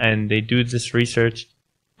 And they do this research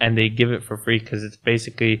and they give it for free because it's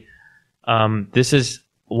basically, this is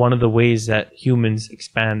one of the ways that humans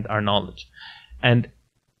expand our knowledge. And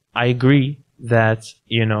I agree that,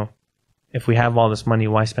 you know, if we have all this money,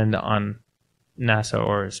 why spend it on NASA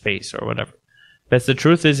or space or whatever? But the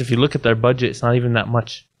truth is, if you look at their budget, it's not even that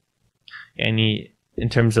much. In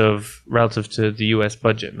terms of relative to the US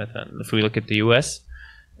budget, if we look at the US,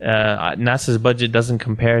 NASA's budget doesn't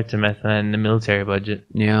compare to the military budget.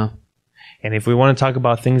 Yeah. And if we want to talk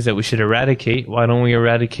about things that we should eradicate, why don't we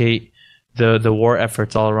eradicate the war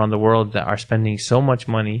efforts all around the world that are spending so much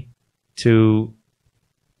money to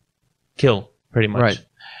kill, pretty much? Right.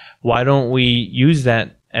 Why don't we use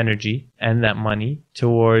that energy and that money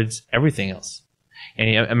towards everything else?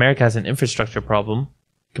 And America has an infrastructure problem.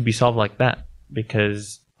 It could be solved like that,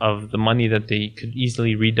 because of the money that they could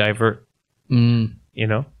easily redivert, you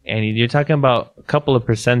know? And you're talking about a couple of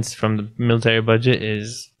percents from the military budget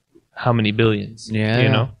is how many billions, you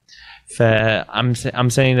know? I'm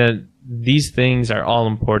saying that these things are all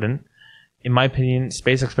important. In my opinion,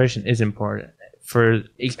 space exploration is important. for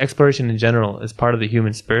exploration in general is part of the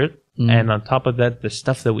human spirit. And on top of that, the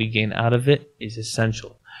stuff that we gain out of it is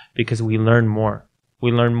essential because we learn more.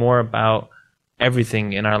 We learn more about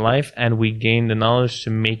everything in our life, and we gain the knowledge to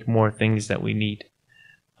make more things that we need.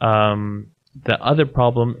 The other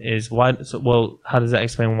problem is how does that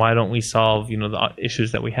explain why don't we solve, the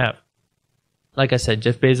issues that we have? Like I said,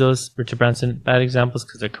 Jeff Bezos, Richard Branson, bad examples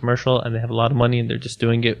because they're commercial and they have a lot of money and they're just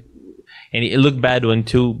doing it. And it looked bad when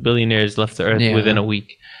 2 billionaires left the earth within a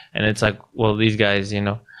week. And it's like, well, these guys,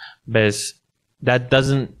 Bez, that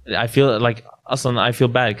doesn't, I feel like, also I feel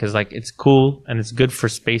bad because like it's cool and it's good for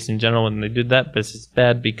space in general when they do that, but it's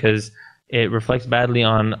bad because it reflects badly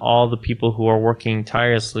on all the people who are working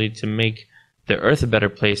tirelessly to make the earth a better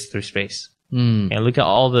place through space. And look at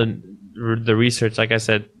all the research. Like I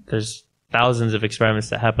said, there's thousands of experiments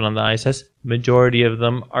that happen on the ISS. Majority of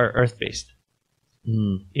them are earth-based.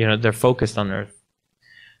 They're focused on Earth.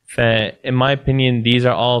 In my opinion, these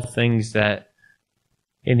are all things that,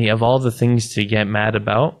 of all the things to get mad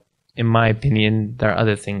about, in my opinion, there are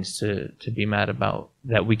other things to be mad about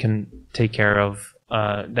that we can take care of,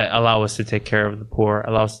 that allow us to take care of the poor,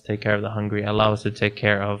 allow us to take care of the hungry, allow us to take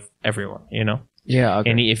care of everyone, Yeah. Okay.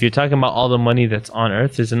 And if you're talking about all the money that's on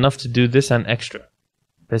Earth, there's enough to do this and extra.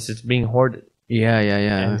 Because it's being hoarded. Yeah.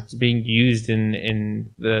 And it's being used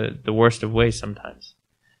in the worst of ways sometimes.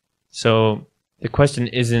 So the question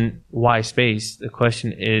isn't why space. The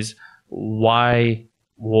question is why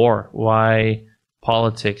war? Why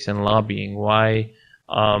politics and lobbying? Why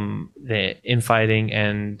the infighting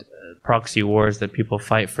and proxy wars that people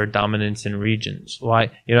fight for dominance in regions? Why,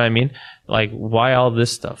 you know what I mean? Like, why all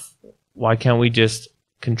this stuff? Why can't we just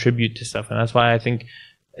contribute to stuff? And that's why I think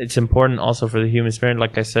it's important also for the human spirit.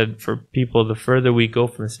 Like I said, for people, the further we go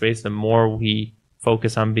from space, the more we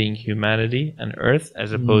focus on being humanity and Earth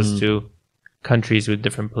as opposed to countries with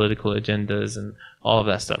different political agendas and all of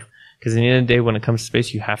that stuff. Because in the end of the day, when it comes to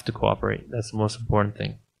space, you have to cooperate. That's the most important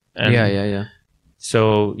thing. And yeah.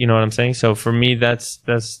 So, you know what I'm saying? So for me, that's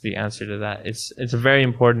the answer to that. It's a very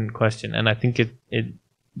important question. And I think it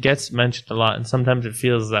gets mentioned a lot. And sometimes it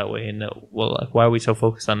feels that way. And well, like, why are we so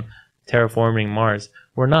focused on terraforming Mars?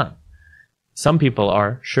 We're not. Some people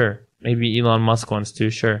are, sure. Maybe Elon Musk wants to,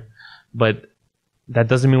 sure. But that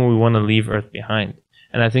doesn't mean we want to leave Earth behind.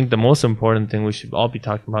 And I think the most important thing we should all be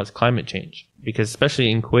talking about is climate change. Because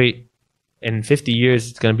especially in Kuwait, in 50 years,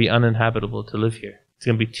 it's going to be uninhabitable to live here. It's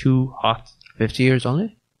going to be too hot. 50 years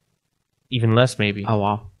only? Even less, maybe. Oh,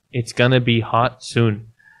 wow. It's going to be hot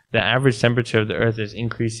soon. The average temperature of the Earth is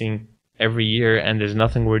increasing every year, and there's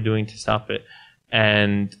nothing we're doing to stop it.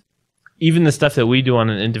 And even the stuff that we do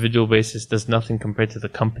on an individual basis does nothing compared to the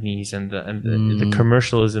companies and the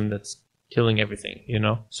commercialism that's killing everything,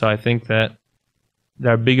 So I think that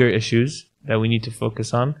there are bigger issues that we need to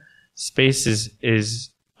focus on. Space is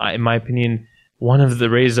in my opinion, one of the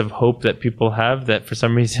rays of hope that people have that for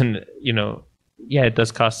some reason, it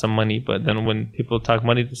does cost some money, but then when people talk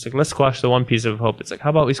money, it's like, let's squash the one piece of hope. It's like, how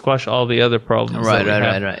about we squash all the other problems? Right.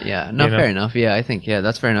 Yeah. No, fair enough. Yeah, I think,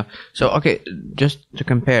 that's fair enough. So, okay, just to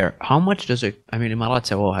compare, how much does it, Emirat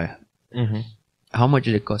سووها. How much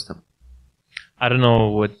did it cost them? I don't know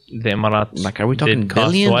what the Emirates Like, are we talking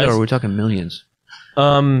billions or are we talking millions?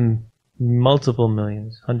 Multiple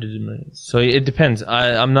millions, hundreds of millions. So it depends.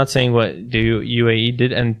 I'm not saying what the UAE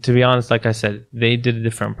did, and to be honest, like I said, they did a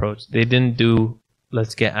different approach. They didn't do,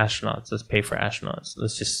 let's get astronauts, let's pay for astronauts,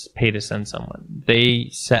 let's just pay to send someone. They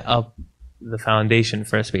set up the foundation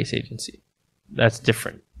for a space agency. That's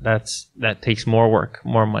different. That takes more work,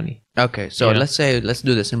 more money. Okay, so let's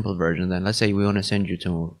do the simple version then. Let's say we want to send you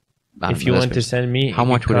to... If you want to send me... How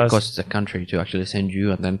much would it cost the country to actually send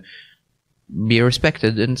you and then be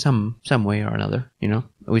respected in some way or another,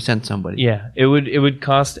 we send somebody? Yeah, it would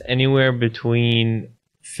cost anywhere between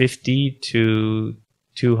 50 to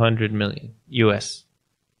 200 million US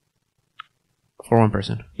for one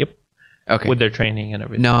person. Yep. Okay. With their training and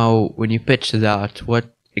everything. Now, when you pitch that,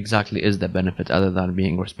 what exactly is the benefit other than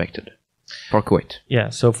being respected for Kuwait? Yeah,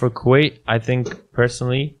 so for Kuwait, I think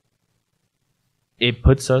personally, it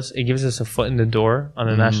gives us a foot in the door on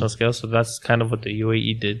a national scale. So that's kind of what the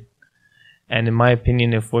UAE did. And in my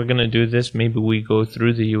opinion, if we're going to do this, maybe we go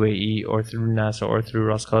through the UAE or through NASA or through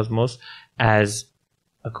Roscosmos as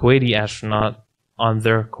a Kuwaiti astronaut on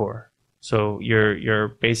their core. So you're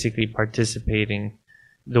basically participating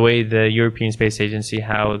the way the European Space Agency,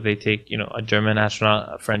 how they take, a German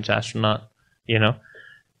astronaut, a French astronaut, In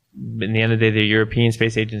the end of the day, they're European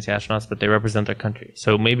Space Agency astronauts, but they represent their country.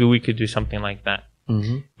 So maybe we could do something like that.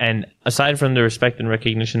 And aside from the respect and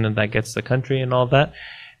recognition that gets the country and all that,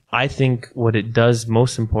 I think what it does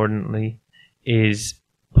most importantly is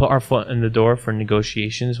put our foot in the door for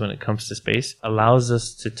negotiations when it comes to space, allows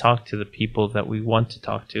us to talk to the people that we want to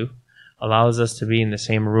talk to, allows us to be in the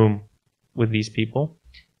same room with these people,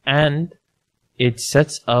 and it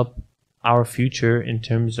sets up our future in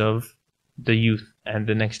terms of the youth and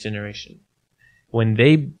the next generation. When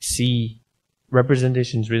they see,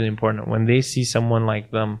 representation is really important. When they see someone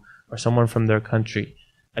like them or someone from their country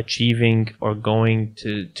achieving or going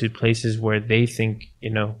to places where they think,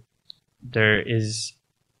 there is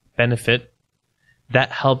benefit,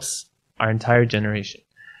 that helps our entire generation.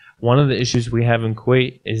 One of the issues we have in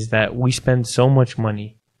Kuwait is that we spend so much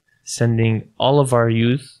money sending all of our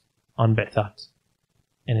youth on Ba'that.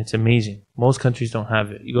 And it's amazing. Most countries don't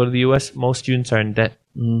have it. You go to the US, most students are in debt.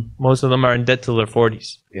 Most of them are in debt till their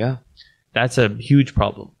 40s. Yeah. That's a huge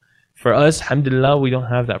problem. For us, alhamdulillah, we don't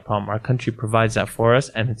have that problem. Our country provides that for us,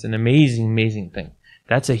 and it's an amazing, amazing thing.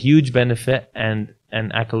 That's a huge benefit and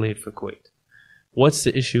an accolade for Kuwait. What's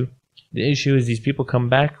the issue? The issue is these people come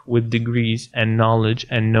back with degrees and knowledge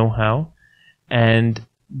and know-how, and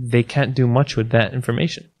they can't do much with that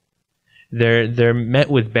information. They're met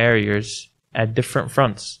with barriers at different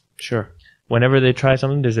fronts. Sure. Whenever they try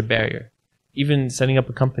something, there's a barrier. Even setting up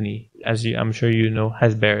a company, I'm sure you know,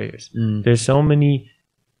 has barriers. There's so many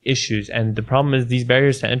issues, and the problem is these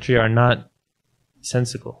barriers to entry are not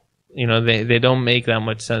sensical. They don't make that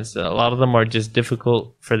much sense. A lot of them are just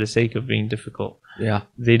difficult for the sake of being difficult. Yeah.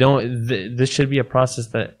 They don't. This should be a process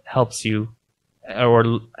that helps you,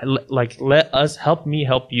 or like let us help me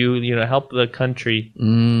help you. Help the country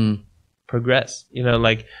progress.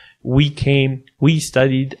 Like we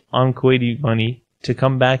studied on Kuwaiti money to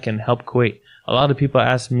come back and help Kuwait. A lot of people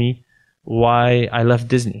ask me why I left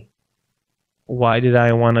Disney. Why did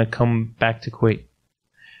I want to come back to Kuwait?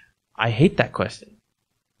 I hate that question.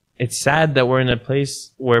 It's sad that we're in a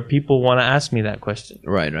place where people want to ask me that question.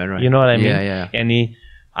 Right. You know what I mean? Yeah. And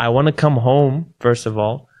I want to come home, first of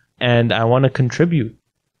all, and I want to contribute.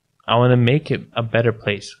 I want to make it a better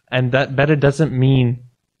place. And that better doesn't mean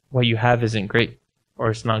what you have isn't great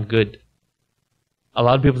or it's not good. A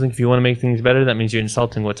lot of people think if you want to make things better, that means you're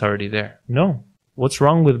insulting what's already there. No. What's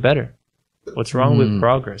wrong with better? What's wrong with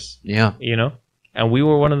progress? Yeah. And we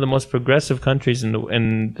were one of the most progressive countries in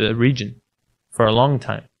the region for a long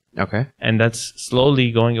time. Okay. And that's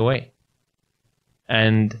slowly going away.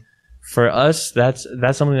 And for us, that's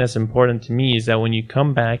something that's important to me, is that when you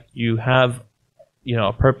come back, you have,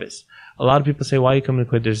 a purpose. A lot of people say, why you come to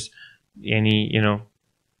Kuwait? There's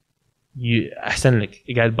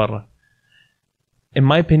in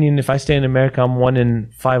my opinion, if I stay in America, I'm 1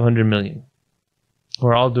 in 500 million.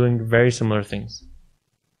 We're all doing very similar things.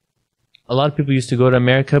 A lot of people used to go to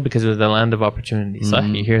America because it was the land of opportunity. So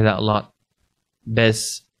you hear that a lot.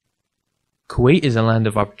 Kuwait is a land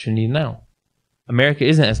of opportunity now. America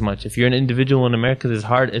isn't as much. If you're an individual in America,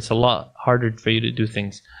 it's a lot harder for you to do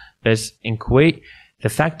things. But in Kuwait, the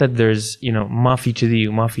fact that there's, mafi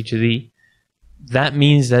chadi, that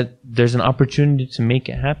means that there's an opportunity to make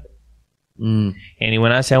it happen. And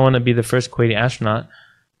when I say I want to be the first Kuwaiti astronaut,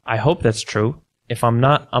 I hope that's true. If I'm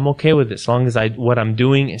not, I'm okay with it, as long as what I'm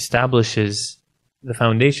doing establishes the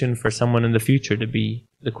foundation for someone in the future to be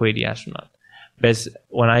the Kuwaiti astronaut. But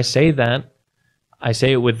when I say that, I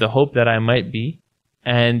say it with the hope that I might be,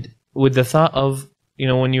 and with the thought of,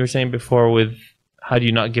 when you were saying before with how do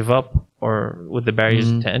you not give up, or with the barriers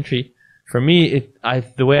to entry, for me,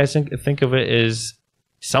 the way I think of it is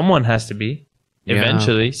someone has to be.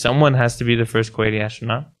 Eventually, someone has to be the first Kuwaiti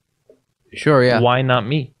astronaut. Sure, yeah. Why not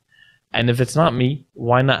me? And if it's not me,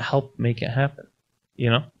 why not help make it happen?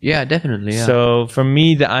 Yeah, definitely. Yeah. So for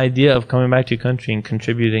me, the idea of coming back to your country and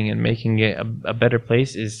contributing and making it a better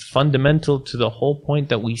place is fundamental to the whole point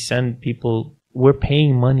that we send people. We're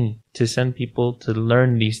paying money to send people to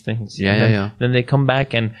learn these things. Then they come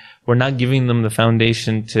back and we're not giving them the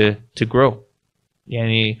foundation to grow.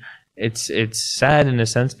 It's sad in a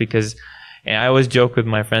sense, because I always joke with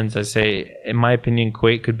my friends. I say, in my opinion,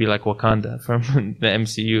 Kuwait could be like Wakanda from the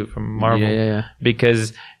MCU, from Marvel.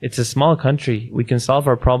 Because it's a small country. We can solve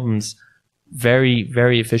our problems very,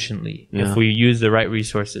 very efficiently if we use the right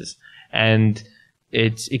resources. And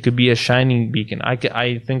it could be a shining beacon. I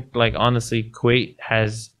think, honestly, Kuwait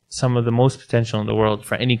has some of the most potential in the world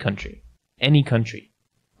for any country.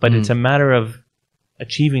 But it's a matter of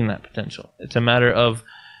achieving that potential. It's a matter of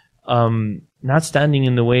not standing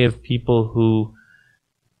in the way of people who,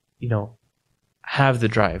 have the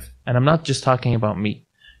drive. And I'm not just talking about me.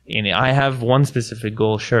 I have one specific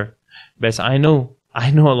goal, sure. But I know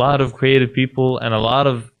a lot of creative people and a lot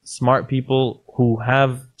of smart people who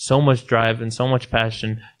have so much drive and so much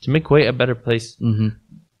passion to make Kuwait a better place.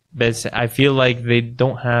 but I feel like they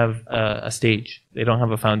don't have a stage. They don't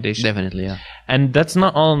have a foundation. Definitely, yeah. And that's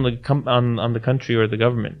not all on the country or the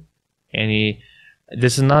government. And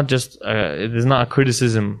this is not just this is not a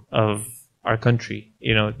criticism of our country.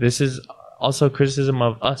 You know, this is also a criticism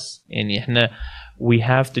of us. And we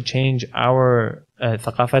have to change our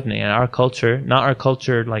ثقافتنا and our culture, not our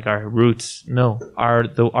culture like our roots. No,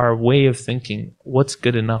 our way of thinking. What's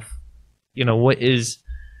good enough? You know, what is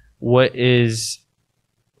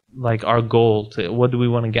like our goal? What do we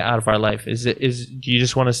want to get out of our life? Do you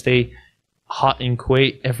just want to stay hot in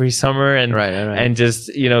Kuwait every summer and and just,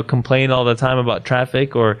 you know, complain all the time about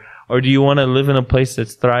traffic, or do you want to live in a place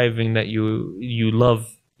that's thriving, that you love,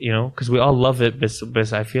 you know? Because we all love it,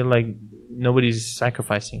 but I feel like nobody's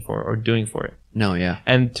sacrificing for it or doing for it. No, yeah.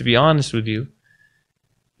 And to be honest with you,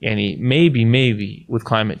 Yani, maybe with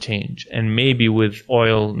climate change and maybe with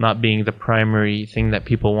oil not being the primary thing that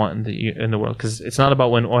people want in the world, because it's not about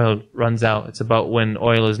when oil runs out, it's about when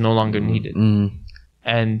oil is no longer needed.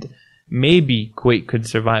 And maybe Kuwait could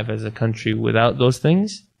survive as a country without those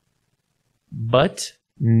things, but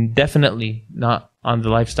definitely not on the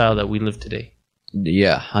lifestyle that we live today.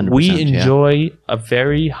 Yeah, 100%. We enjoy a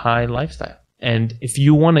very high lifestyle, and if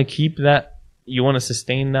you want to keep that, you want to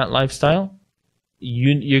sustain that lifestyle,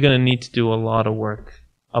 you're going to need to do a lot of work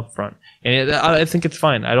up front. And I think it's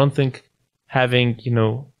fine. I don't think having, you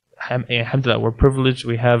know, alhamdulillah, we're privileged.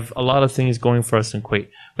 We have a lot of things going for us in Kuwait.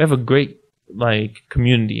 We have a great, like,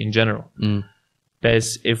 community in general.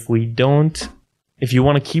 That's if you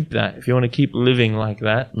want to keep that, if you want to keep living like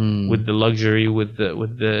that, with the luxury, with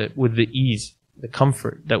the ease, the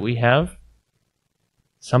comfort that we have,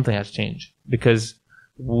 something has changed, because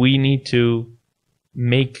we need to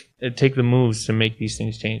take the moves to make these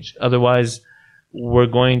things change. Otherwise, we're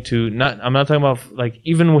going to I'm not talking about, like,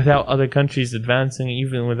 even without other countries advancing,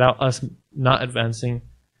 even without us not advancing,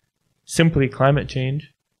 simply climate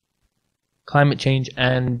change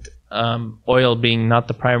and oil being not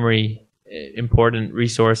the primary important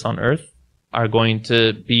resource on Earth are going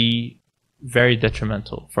to be very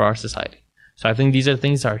detrimental for our society. So I think these are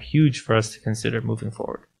things that are huge for us to consider moving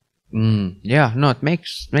forward. Yeah, no, it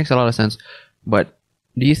makes a lot of sense. But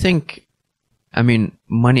do you think, I mean,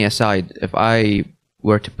 money aside, if I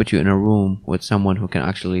were to put you in a room with someone who can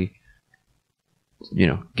actually, you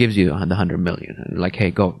know, gives you the 100 million, like,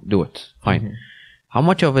 hey, go do it, fine. How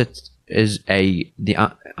much of it is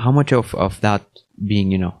how much of that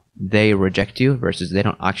being, you know, they reject you versus they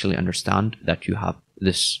don't actually understand that you have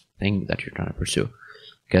this thing that you're trying to pursue?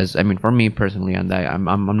 Because, I mean, for me personally, and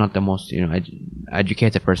I'm not the most, you know,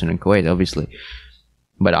 educated person in Kuwait, obviously.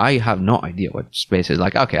 But I have no idea what space is.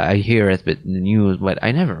 Like, okay, I hear it in the news, but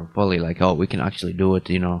I never fully, like, oh, we can actually do it,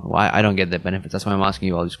 you know. I don't get the benefits. That's why I'm asking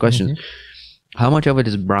you all these questions. How much of it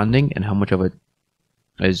is branding and how much of it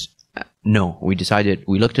is, no, we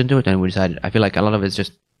looked into it and we decided. I feel like a lot of it's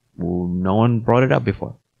just, no one brought it up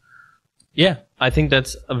before. Yeah, I think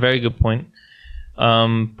that's a very good point.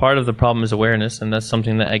 Part of the problem is awareness, and that's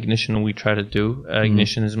something that Ignition we try to do.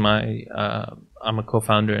 Ignition is I'm a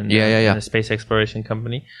co-founder in a space exploration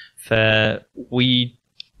company. We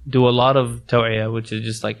do a lot of TWE, which is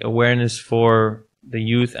just like awareness for the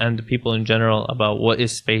youth and the people in general about what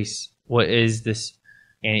is space, what is this,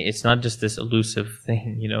 and it's not just this elusive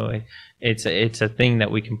thing, you know. It's a thing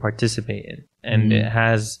that we can participate in, and it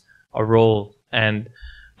has a role, and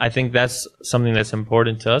I think that's something that's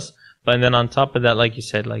important to us. But then on top of that, like you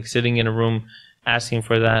said, like sitting in a room asking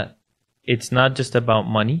for that, it's not just about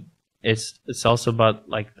money. It's also about,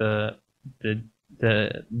 like, the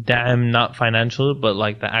damn, not financial, but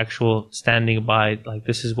like the actual standing by, like,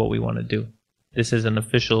 this is what we want to do. This is an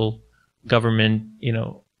official government, you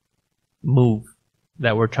know, move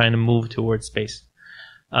that we're trying to move towards space.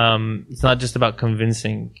 It's not just about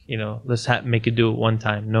convincing, you know, let's make it do it one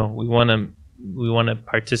time. No, we want to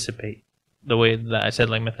participate. The way that I said,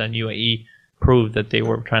 like, مثلا UAE proved that they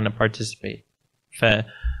were trying to participate.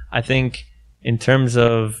 I think in terms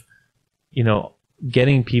of, you know,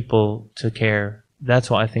 getting people to care, that's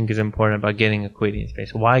what I think is important about getting a Kuwaiti in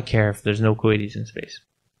space. Why care if there's no Kuwaitis in space?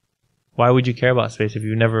 Why would you care about space if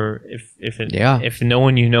you never, if no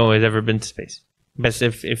one you know has ever been to space? But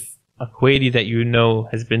if a Kuwaiti that you know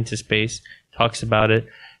has been to space, talks about it,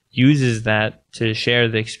 uses that to share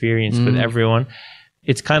the experience with everyone,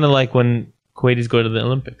 it's kind of like when Kuwaitis go to the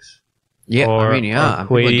Olympics. Yeah,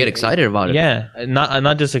 people get excited about it. Yeah,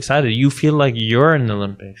 not just excited. You feel like you're in the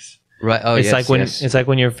Olympics. Right. Oh, it's it's like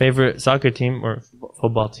when your favorite soccer team or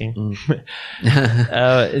football team.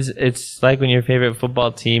 It's like when your favorite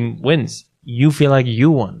football team wins. You feel like you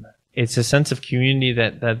won. It's a sense of community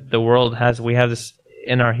that the world has. We have this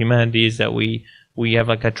in our humanity, is that we we have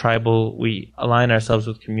like a tribal, we align ourselves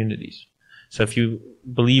with communities. So if you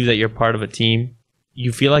believe that you're part of a team,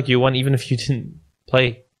 you feel like you won even if you didn't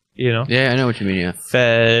play, you know? Yeah, I know what you mean,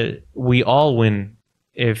 yeah. We all win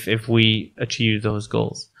if we achieve those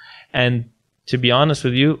goals. And to be honest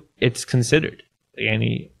with you, it's considered.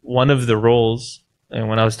 One of the roles, and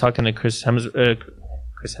when I was talking to Chris Hemsworth,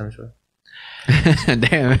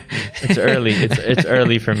 damn, it's early. It's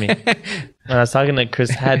early for me. When I was talking to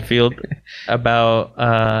Chris Hadfield about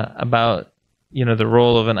the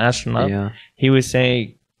role of an astronaut, he was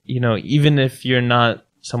saying, even if you're not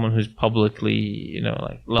someone who's publicly,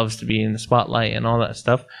 like loves to be in the spotlight and all that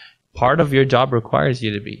stuff, part of your job requires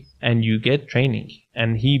you to be, and you get training.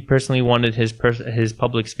 And he personally wanted his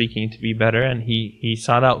public speaking to be better, and he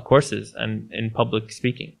sought out courses in public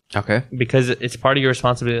speaking. Okay. Because it's part of your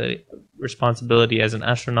responsibility as an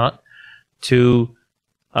astronaut to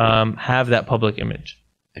have that public image.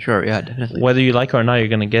 Sure, yeah, definitely. Whether you like it or not, you're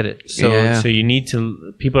going to get it. So you need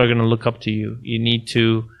to, people are going to look up to you. You need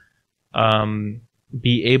to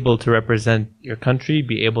be able to represent your country,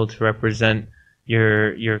 be able to represent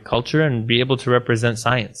your culture, and be able to represent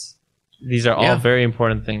science. These are all very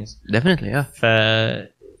important things. Definitely, yeah.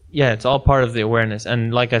 It's all part of the awareness.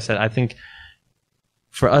 And like I said, I think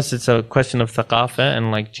for us, it's a question of thaqafa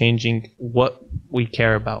and like changing what we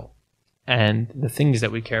care about and the things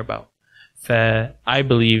that we care about. I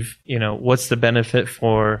believe, what's the benefit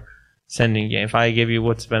for sending you? If I give you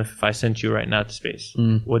what's the benefit if I sent you right now to space?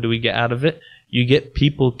 What do we get out of it? You get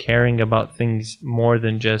people caring about things more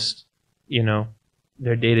than just,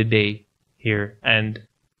 their day-to-day here. And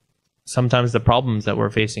sometimes the problems that we're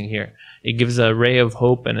facing here. It gives a ray of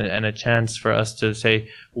hope and a chance for us to say,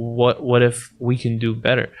 what if we can do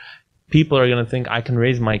better? People are going to think, I can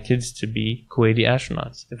raise my kids to be Kuwaiti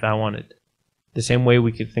astronauts if I wanted. The same way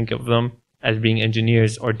we could think of them as being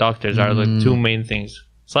engineers or doctors are like two main things.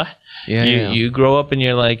 صح? You grow up and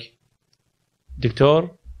you're like, Doctor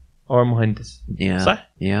or Muhandis. صح?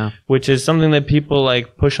 Yeah. Which is something that people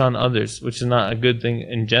like push on others, which is not a good thing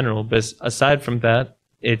in general. But aside from that,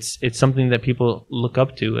 it's something that people look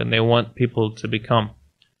up to and they want people to become.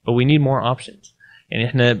 But we need more options. And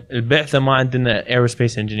احنا البعثة ما عندنا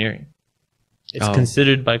aerospace engineering. It's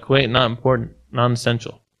considered by Kuwait not important,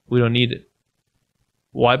 non-essential. We don't need it.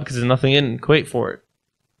 Why? Because there's nothing in Kuwait for it.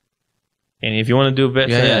 And if you want to do a bit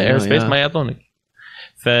aerospace, ما يعطونك.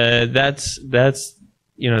 That's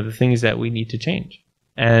the things that we need to change.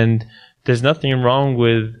 And there's nothing wrong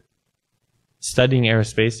with studying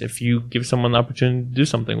aerospace if you give someone the opportunity to do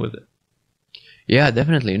something with it. Yeah,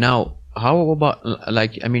 definitely. Now, how about,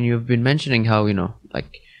 you've been mentioning how,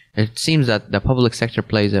 it seems that the public sector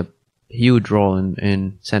plays a huge role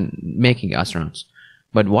in making astronauts.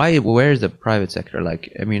 But where is the private sector?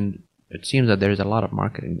 It seems that there's a lot of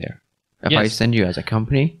marketing there. If I send you as a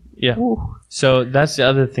company. Yeah. Ooh. So that's the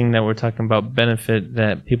other thing that we're talking about, benefit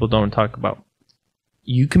that people don't talk about.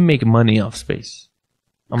 You can make money off space.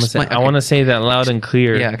 I want to say that loud and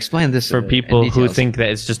clear. Yeah, explain this for people who think that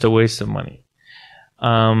it's just a waste of money.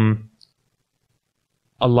 A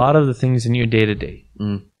lot of the things in your day-to-day,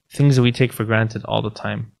 things that we take for granted all the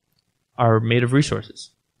time, are made of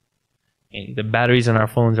resources. And the batteries in our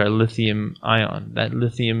phones are lithium ion. That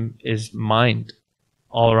lithium is mined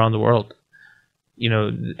all around the world.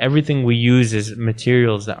 Everything we use is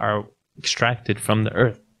materials that are extracted from the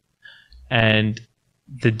earth. And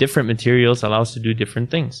the different materials allow us to do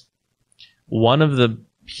different things. One of the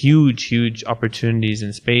huge opportunities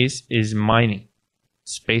in space is mining.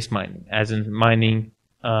 Space mining, as in mining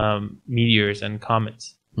meteors and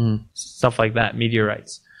comets. Stuff like that,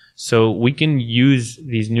 meteorites. So we can use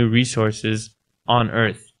these new resources on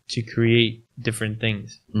Earth to create different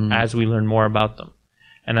things as we learn more about them.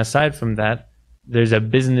 And aside from that, there's a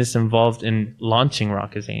business involved in launching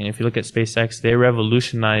rockets. And if you look at SpaceX, they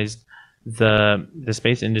revolutionized the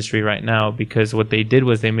space industry right now, because what they did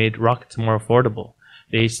was they made rockets more affordable.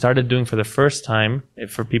 They started doing, for the first time,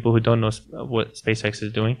 for people who don't know what SpaceX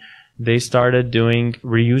is doing, they started doing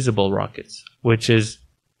reusable rockets, which is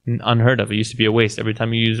unheard of. It used to be a waste. Every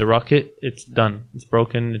time you use a rocket, it's done. It's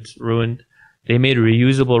broken. It's ruined. They made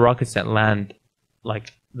reusable rockets that land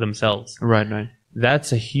like themselves. Right.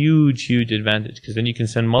 That's a huge advantage, because then you can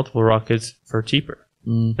send multiple rockets for cheaper.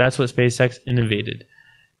 That's what SpaceX innovated.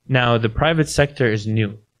 Now, the private sector is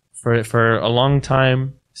new. For a long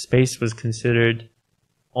time, space was considered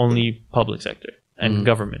only public sector and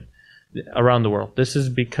government around the world. This is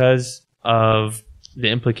because of the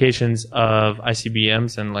implications of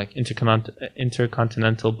ICBMs and like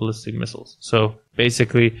intercontinental ballistic missiles. So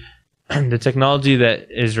basically, the technology that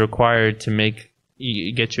is required to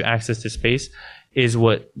get you access to space is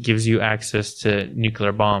what gives you access to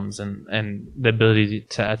nuclear bombs and the ability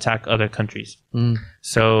to attack other countries.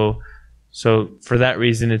 So for that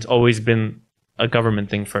reason, it's always been a government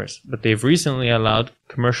thing first. But they've recently allowed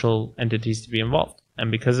commercial entities to be involved. And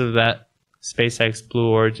because of that, SpaceX, Blue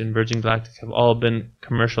Origin, Virgin Galactic have all been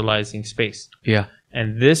commercializing space. Yeah.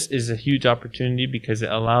 And this is a huge opportunity because it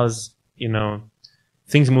allows,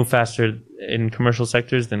 things move faster in commercial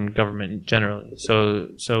sectors than government generally.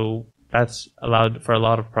 So that's allowed for a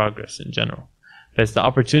lot of progress in general. Because the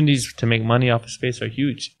opportunities to make money off of space are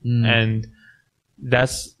huge. And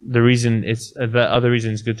that's the reason the other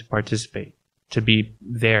reason it's good to participate, to be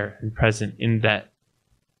there and present in that,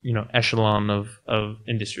 echelon of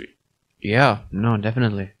industry. Yeah, no,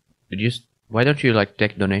 definitely. Why don't you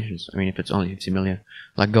take donations? I mean, if it's only 50 million,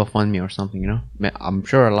 like GoFundMe or something, I'm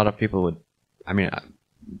sure a lot of people would. I mean,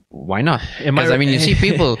 why not? Because you see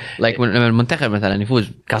people like when المنتخب مثلا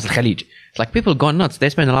يفوز كأس الخليج, it's like people go nuts. They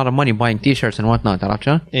spend a lot of money buying T-shirts and whatnot.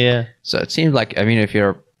 Yeah. So it seems like, if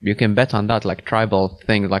you can bet on that, like tribal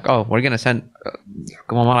things, like, oh, we're gonna send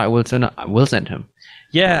we'll send him.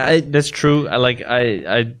 Yeah, that's true.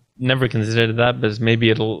 I never considered that, but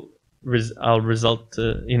maybe I'll result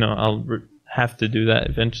to, I'll have to do that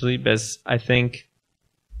eventually. But I think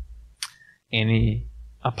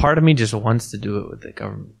a part of me just wants to do it with the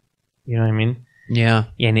government. You know what I mean? Yeah.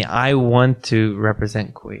 I want to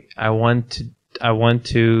represent Kuwait. I want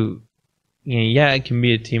to, it can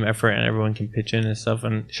be a team effort and everyone can pitch in and stuff.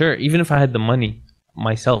 And sure, even if I had the money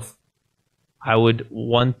myself, I would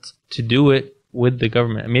want to do it with the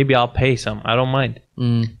government. Maybe I'll pay some. I don't mind.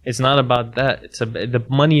 It's not about that. The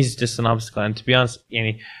money is just an obstacle. And to be honest,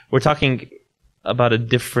 we're talking about a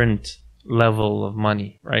different level of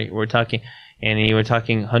money, right? We're talking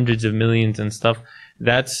hundreds of millions and stuff.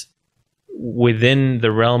 That's within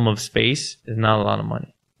the realm of space is not a lot of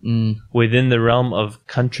money. Within the realm of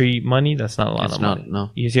country money, that's not a lot of money. No.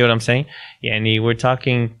 You see what I'm saying? Yeah, and we're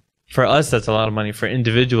talking, for us, that's a lot of money. For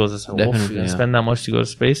individuals, it's like, spend that much to go to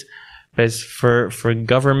space. But for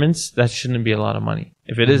governments, that shouldn't be a lot of money.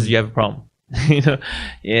 If it is, you have a problem.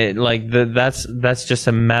 That's just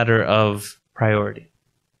a matter of priority.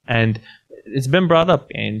 And it's been brought up,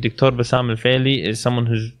 and Dr. Bassam Al-Faili is someone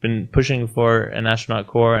who's been pushing for an astronaut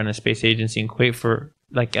corps and a space agency in Kuwait for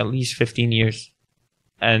at least 15 years.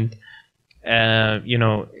 And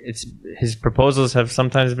his proposals have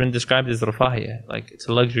sometimes been described as rafahiyya, like it's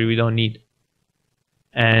a luxury we don't need.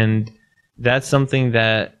 And that's something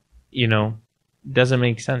that doesn't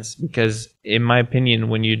make sense, because in my opinion,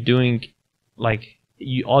 when you're doing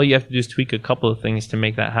all you have to do is tweak a couple of things to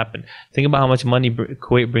make that happen. Think about how much money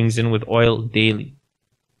Kuwait brings in with oil daily.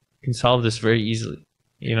 You can solve this very easily,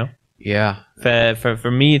 Yeah.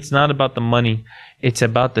 For me, it's not about the money. It's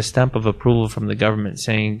about the stamp of approval from the government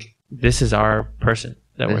saying, this is our person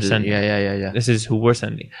that we're sending. Yeah. This is who we're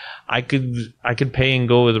sending. I could pay and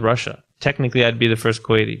go with Russia. Technically, I'd be the first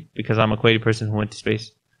Kuwaiti because I'm a Kuwaiti person who went to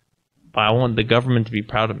space. But I want the government to be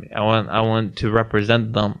proud of me. I want to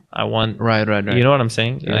represent them. I want right. You know what I'm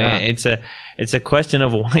saying? Yeah. It's a question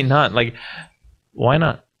of why not? Why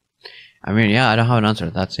not? I mean, I don't have an answer.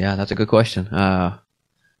 That's a good question.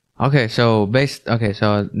 So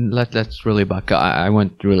let's really back. I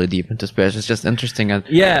went really deep into space. It's just interesting. And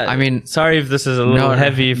I mean, sorry if this is a little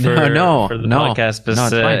heavy for the podcast, but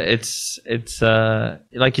it's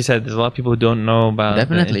like you said, there's a lot of people who don't know about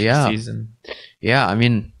definitely the season. Yeah, I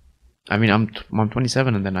mean, I'm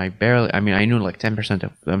 27, and then I knew 10%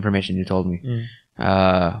 of the information you told me.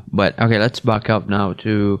 But okay, let's back up now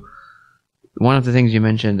to one of the things you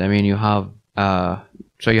mentioned. I mean, you have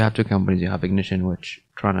so you have two companies. You have Ignition, which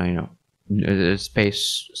trying to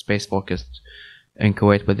space focused in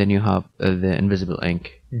Kuwait, but then you have the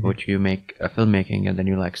In.visible.ink, which you make filmmaking, and then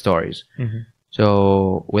you stories.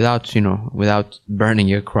 So without burning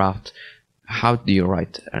your craft, how do you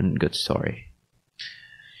write a good story?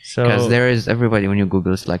 Because there is everybody, when you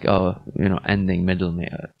Google, it's ending, middle,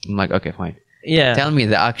 I'm like, okay, fine. Yeah. Tell me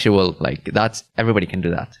the actual, that's, everybody can do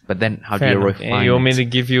that. But then how do you refine You want me to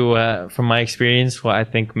give you, from my experience, what I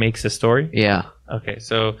think makes a story? Yeah. Okay,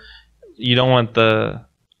 so you don't want the,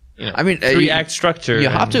 three-act structure. You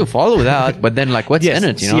have to follow that, but then, what's in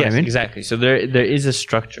it? You know what I mean? Exactly. So there is a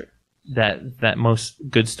structure that most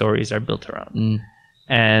good stories are built around.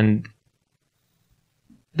 And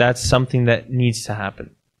that's something that needs to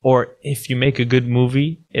happen. Or if you make a good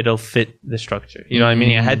movie, it'll fit the structure. You know what I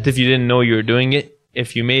mean? If you didn't know you were doing it,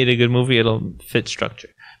 if you made a good movie, it'll fit structure.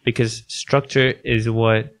 Because structure is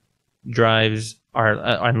what drives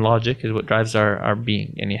and logic is what drives our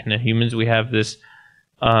being. And humans, we have this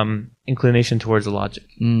inclination towards logic.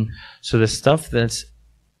 So the stuff that's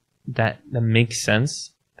that makes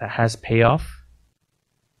sense, that has payoff,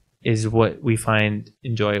 is what we find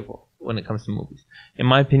enjoyable when it comes to movies. In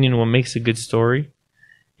my opinion, what makes a good story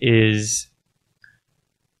is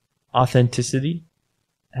authenticity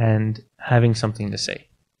and having something to say.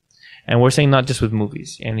 And we're saying not just with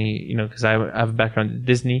movies. Because I have a background at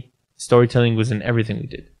Disney, storytelling was in everything we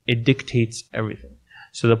did. It dictates everything.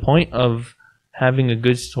 So the point of having a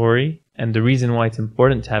good story, and the reason why it's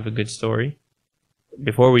important to have a good story,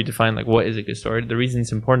 before we define like what is a good story, the reason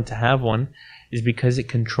it's important to have one is because it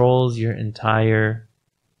controls your entire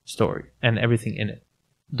story and everything in it,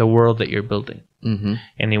 the world that you're building. Mm-hmm.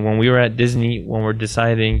 And then when we were at Disney, when we're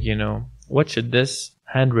deciding, what should this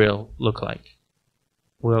handrail look like?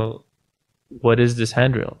 Well, what is this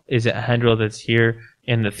handrail? Is it a handrail that's here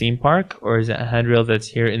in the theme park, or is it a handrail that's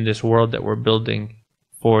here in this world that we're building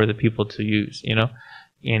for the people to use?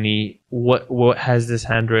 And what has this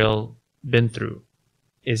handrail been through?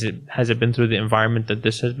 Has it been through the environment that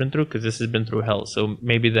this has been through? Because this has been through hell, so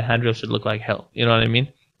maybe the handrail should look like hell. You know what I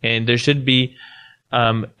mean? And there should be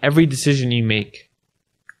every decision you make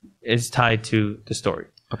is tied to the story.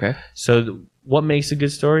 Okay. So what makes a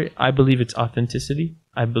good story? I believe it's authenticity.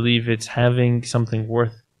 I believe it's having something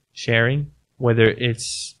worth sharing, whether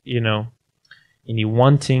it's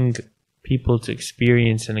wanting people to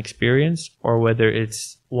experience an experience, or whether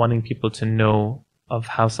it's wanting people to know of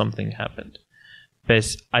how something happened. But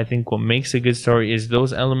I think what makes a good story is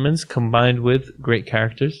those elements combined with great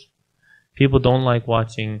characters. People don't like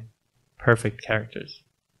watching perfect characters.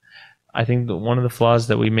 I think that one of the flaws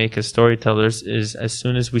that we make as storytellers is as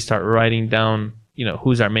soon as we start writing down,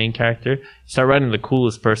 who's our main character, start writing the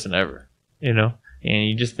coolest person ever, and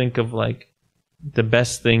you just think of like the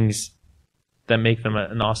best things that make them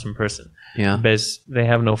an awesome person. Yeah. Because they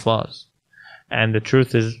have no flaws. And the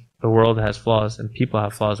truth is, the world has flaws, and people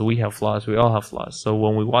have flaws. We have flaws. We all have flaws. So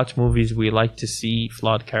when we watch movies, we like to see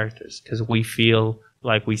flawed characters because we feel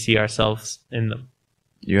like we see ourselves in them.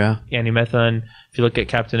 Yeah. Yani مثلا, if you look at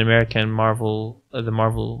Captain America and Marvel, the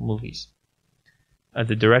Marvel movies,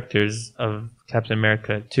 the directors of Captain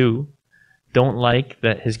America 2 don't like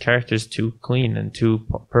that his character's too clean and too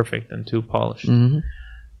perfect and too polished. Mm-hmm.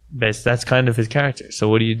 But that's kind of his character. So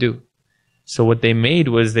what do? So what they made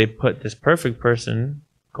was they put this perfect person,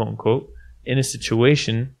 quote unquote, in a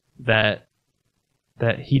situation that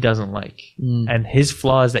he doesn't like, and his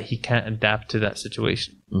flaws that he can't adapt to that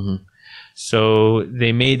situation. Mm-hmm. So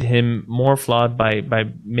they made him more flawed by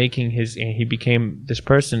making he became this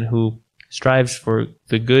person who strives for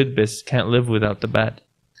the good but can't live without the bad.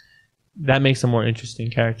 That makes a more interesting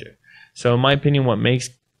character. So in my opinion, what makes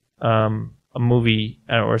a movie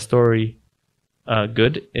or a story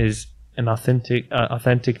good is an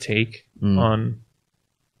authentic take on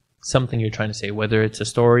something you're trying to say, whether it's a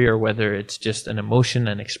story or whether it's just an emotion,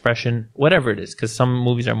 an expression, whatever it is, because some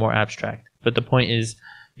movies are more abstract. But the point is,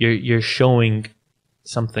 you're showing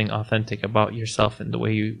something authentic about yourself and the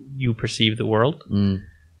way you perceive the world.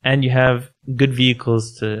 And you have good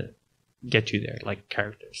vehicles to get you there, like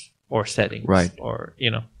characters or settings, right? Or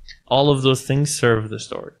all of those things serve the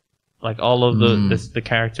story. Like all of the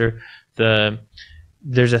character,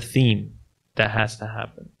 there's a theme that has to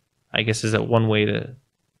happen. I guess is that one way to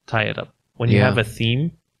tie it up. When you have a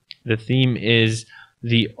theme, the theme is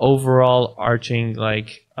the overall arching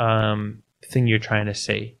thing you're trying to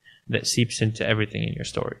say that seeps into everything in your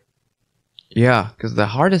story. Yeah, because the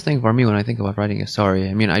hardest thing for me when I think about writing a story,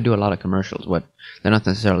 I mean, I do a lot of commercials, but they're not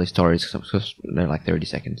necessarily stories because they're like 30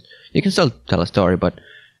 seconds. You can still tell a story, but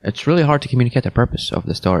it's really hard to communicate the purpose of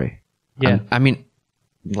the story. Yeah. I mean,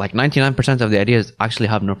 like 99% of the ideas actually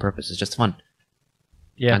have no purpose. It's just fun.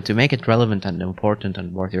 Yeah. And to make it relevant and important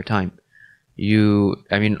and worth your time,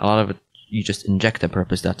 a lot of it, you just inject a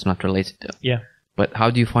purpose that's not related to. Yeah. But how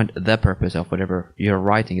do you find the purpose of whatever you're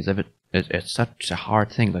writing? It's such a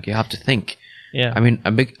hard thing. Like, you have to think. Yeah. I mean,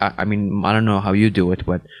 I don't know how you do it,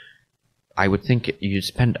 but I would think you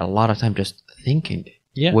spend a lot of time just thinking.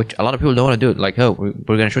 Yeah. Which a lot of people don't want to do. Like, oh, we're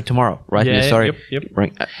going to shoot tomorrow, right? Yeah. Sorry. Yep.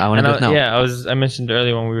 I want to do it now. Yeah. I mentioned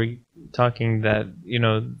earlier when we were talking that,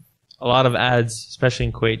 a lot of ads, especially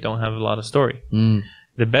in Kuwait, don't have a lot of story.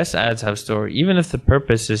 The best ads have story. Even if the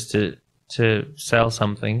purpose is to sell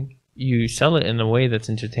something, you sell it in a way that's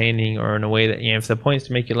entertaining, or in a way that, if the point is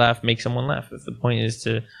to make you laugh, make someone laugh. If the point is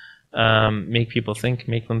to make people think,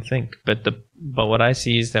 make them think. But what I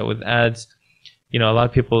see is that with ads, a lot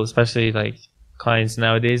of people, especially like clients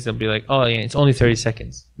nowadays, they'll be like, oh yeah, it's only 30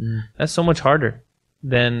 seconds. That's so much harder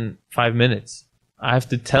than 5 minutes. I have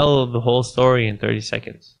to tell the whole story in 30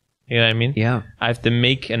 seconds. You know what I mean? Yeah. I have to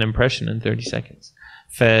make an impression in 30 seconds.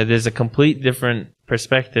 There's a complete different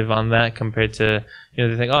perspective on that compared to, you know,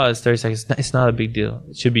 they think, oh, it's 30 seconds. It's not a big deal.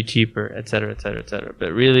 It should be cheaper, et cetera, et cetera, et cetera.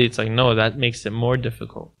 But really, it's like, no, that makes it more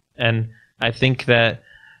difficult. And I think that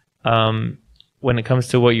when it comes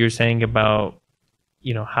to what you're saying about,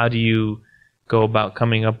 you know, how do you go about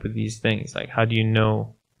coming up with these things? Like, how do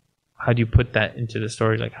you put that into the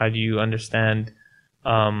story? Like, how do you understand,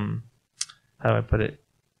 how do I put it?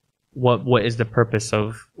 What is the purpose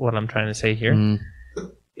of what I'm trying to say here?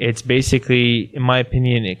 It's basically, in my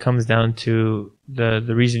opinion, it comes down to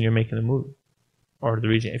the reason you're making the movie, or the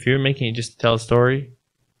reason. If you're making it just to tell a story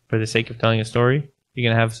for the sake of telling a story, you're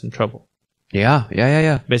gonna have some trouble. Yeah.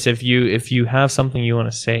 But if you have something you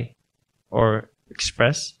want to say or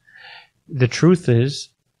express, the truth is,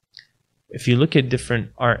 if you look at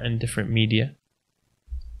different art and different media,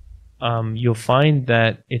 you'll find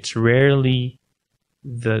that it's rarely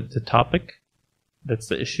the topic that's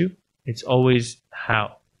the issue. It's always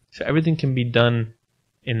how. So everything can be done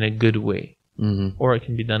in a good way, or it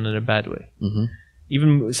can be done in a bad way.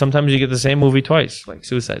 Even sometimes you get the same movie twice, like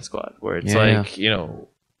Suicide Squad, where it's you know,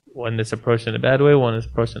 one that's approached in a bad way, one is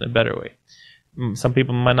approached in a better way. Some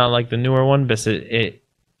people might not like the newer one, but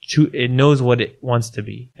it knows what it wants to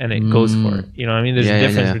be, and it goes for it. You know what I mean? There's a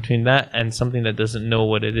difference between that and something that doesn't know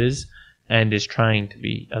what it is and is trying to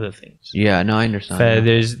be other things. Yeah, no, I understand.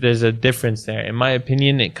 So there's a difference there. In my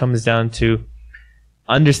opinion, it comes down to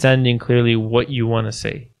understanding clearly what you want to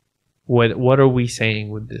say. What are we saying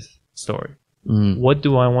with this story? What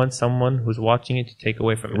do I want someone who's watching it to take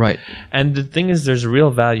away from it? Right. And the thing is, there's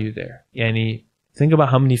real value there. Yani, think about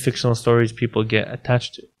how many fictional stories people get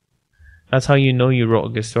attached to. That's how you know you wrote a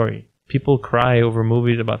good story. People cry over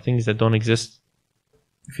movies about things that don't exist,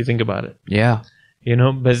 if you think about it. Yeah. You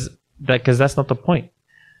know, because that's not the point.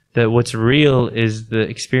 That what's real is the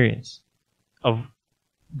experience of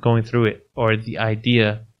going through it, or the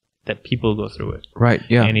idea that people go through it. Right.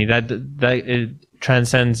 Yeah. And that it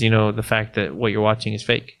transcends, you know, the fact that what you're watching is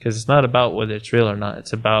fake, because it's not about whether it's real or not.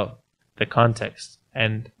 It's about the context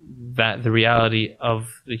and that the reality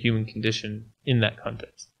of the human condition in that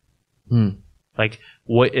context. Like,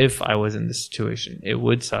 what if I was in this situation? It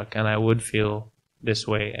would suck, and I would feel this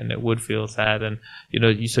way, and it would feel sad, and you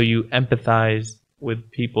know, so you empathize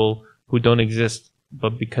with people who don't exist,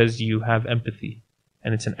 but because you have empathy,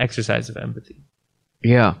 and it's an exercise of empathy.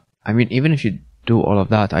 Yeah, I mean, even if you do all of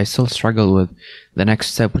that, I still struggle with the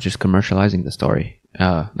next step, which is commercializing the story.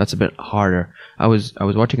 That's a bit harder. I was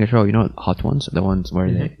watching a show, you know, Hot Ones, the ones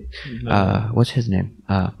where they, what's his name?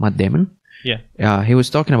 Matt Damon. Yeah. He was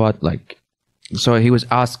talking about, like, so he was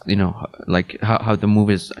asked, you know, like how the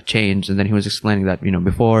movies changed, and then he was explaining that, you know,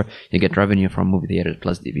 before you get revenue from movie theaters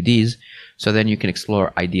plus DVDs, so then you can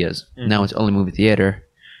explore ideas. Now it's only movie theater,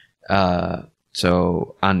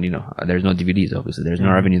 so, and you know, there's no DVDs, obviously there's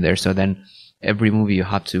no revenue there, so then every movie you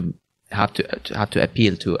have to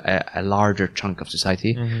appeal to a larger chunk of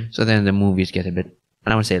society. So then the movies get a bit, I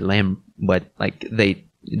don't want to say lame, but like they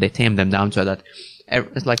tame them down so that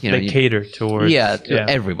it's like, you know, they cater towards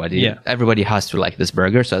everybody. Everybody has to like this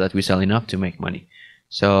burger so that we sell enough to make money.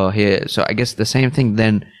 So I guess the same thing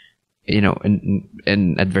then, you know,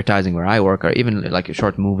 in advertising where I work, or even like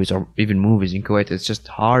short movies, or even movies in Kuwait, it's just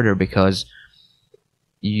harder because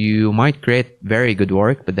you might create very good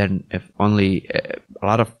work, but then if only a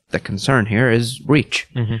lot of the concern here is reach.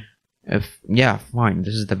 If fine,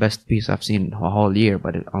 this is the best piece I've seen a whole year,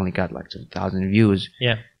 but it only got like 2,000 views.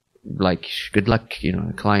 Like, good luck, you know,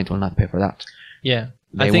 the client will not pay for that.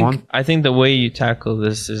 I think the way you tackle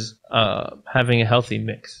this is having a healthy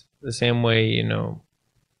mix. The same way, you know,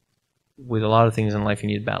 with a lot of things in life, you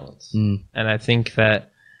need balance. And I think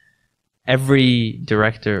that every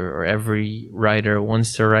director or every writer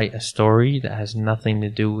wants to write a story that has nothing to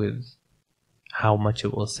do with how much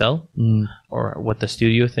it will sell or what the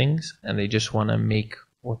studio thinks, and they just want to make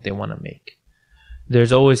what they want to make.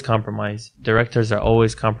 There's always compromise. Directors are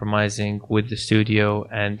always compromising with the studio,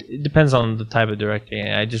 and it depends on the type of director.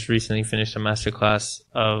 I just recently finished a masterclass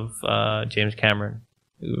of James Cameron,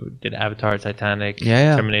 who did Avatar, Titanic,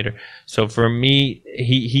 Terminator. So for me,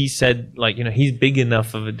 he said, like, you know, he's big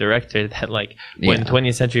enough of a director that, like, when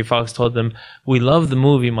 20th Century Fox told them, we love the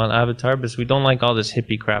movie on Avatar, but we don't like all this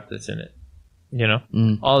hippie crap that's in it. You know,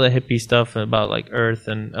 all the hippie stuff about like Earth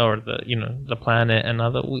or the, you know, the planet and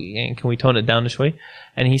other. Can we tone it down this way?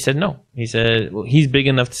 And he said no. He said, well, he's big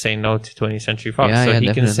enough to say no to 20th Century Fox, so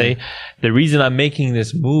he can say the reason I'm making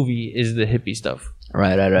this movie is the hippie stuff.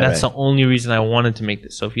 Right. That's the only reason I wanted to make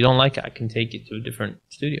this. So if you don't like it, I can take it to a different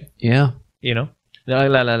studio. You know,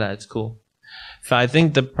 it's cool. So I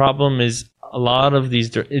think the problem is a lot of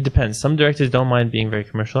these, it depends. Some directors don't mind being very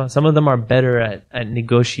commercial. Some of them are better at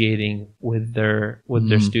negotiating with their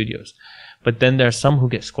studios. But then there are some who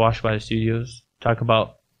get squashed by the studios. Talk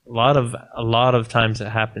about a lot of times it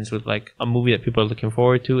happens with like a movie that people are looking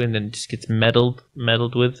forward to, and then it just gets meddled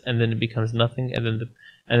with, and then it becomes nothing, and then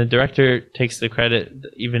the director takes the credit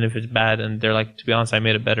even if it's bad, and they're like, to be honest, I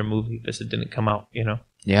made a better movie, but it didn't come out, you know.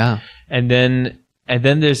 Yeah. And then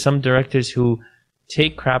there's some directors who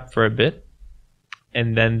take crap for a bit,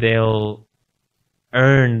 and then they'll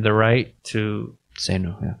earn the right to say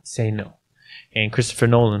no. Yeah. Say no. And Christopher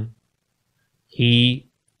Nolan, he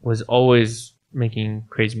was always making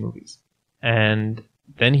crazy movies, and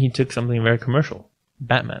then he took something very commercial,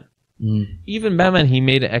 Batman. Even Batman, he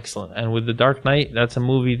made it excellent. And with The Dark Knight, that's a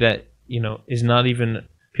movie that, you know, is not even,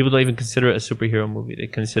 people don't even consider it a superhero movie. They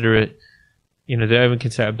consider it, you know, they don't even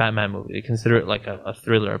consider it a Batman movie. They consider it like a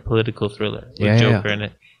thriller, a political thriller with Joker in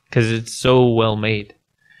it, because it's so well made.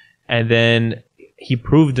 And then he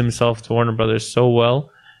proved himself to Warner Brothers so well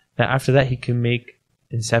that after that he could make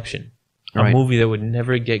Inception, a movie that would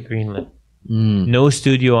never get greenlit. No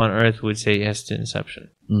studio on earth would say yes to Inception.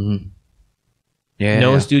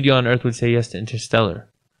 No studio on earth would say yes to Interstellar.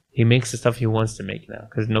 He makes the stuff he wants to make now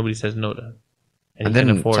because nobody says no to him. And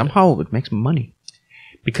then somehow it makes money.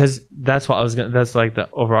 Because that's what that's like the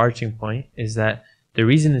overarching point, is that the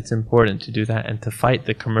reason it's important to do that and to fight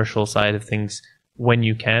the commercial side of things when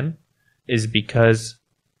you can is because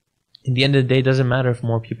in the end of the day, it doesn't matter if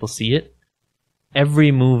more people see it.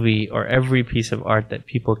 Every movie or every piece of art that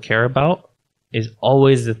people care about is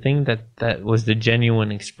always the thing that was the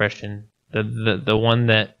genuine expression. The one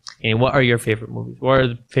that, and what are your favorite movies? What are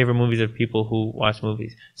the favorite movies of people who watch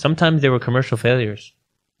movies? Sometimes they were commercial failures,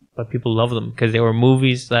 but people love them because they were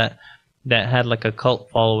movies that had like a cult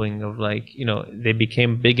following of, like, you know, they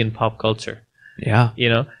became big in pop culture. Yeah. You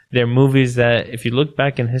know, they're movies that if you look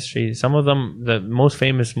back in history, some of them, the most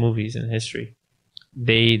famous movies in history,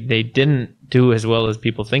 they didn't do as well as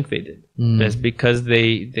people think they did. That's because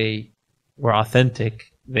they were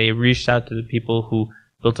authentic. They reached out to the people who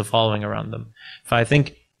built a following around them. So I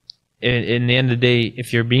think in the end of the day,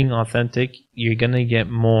 if you're being authentic, you're going to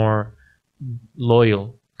get more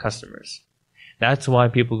loyal customers. That's why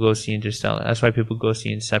people go see Interstellar. That's why people go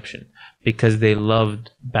see Inception, because they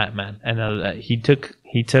loved Batman. And he took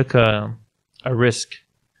a risk,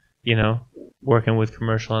 you know, working with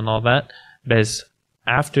commercial and all that. But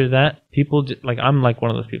after that, people, like, I'm like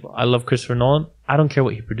one of those people. I love Christopher Nolan. I don't care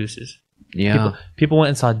what he produces. Yeah. People went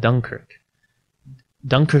and saw Dunkirk.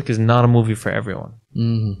 Dunkirk is not a movie for everyone.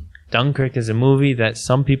 Dunkirk is a movie that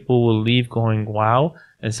some people will leave going, wow,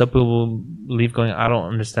 and some people will leave going, I don't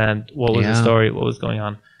understand what was the story, what was going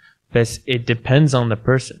on. But it depends on the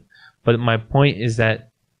person. But my point is that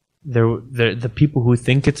the people who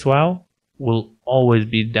think it's wow will always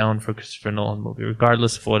be down for Christopher Nolan movie,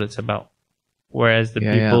 regardless of what it's about. Whereas the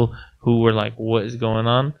people who were like, what is going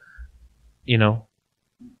on, you know,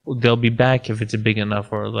 they'll be back if it's big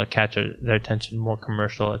enough, or they'll catch their attention, more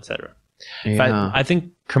commercial, etc. I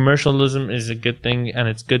think commercialism is a good thing, and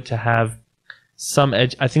it's good to have some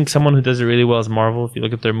edge. I think someone who does it really well is Marvel. If you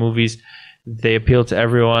look at their movies, they appeal to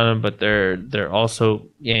everyone, but they're also,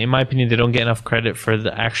 in my opinion, they don't get enough credit for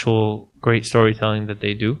the actual great storytelling that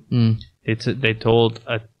they do. They told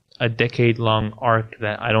a decade-long arc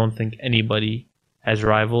that I don't think anybody has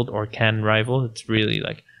rivaled or can rival. It's really,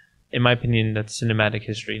 like, in my opinion, that's cinematic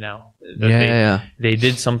history now. They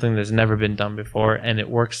did something that's never been done before, and it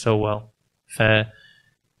works so well.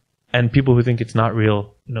 And people who think it's not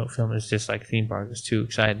real, you know, film is just like theme park, it's too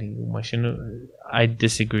exciting. I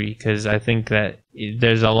disagree, because I think that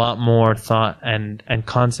there's a lot more thought and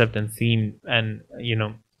concept and theme and, you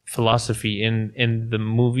know, philosophy in the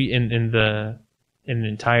movie, in the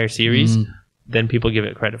entire series than people give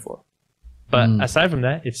it credit for. But aside from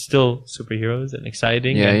that, it's still superheroes and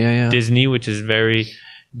exciting. Disney, which is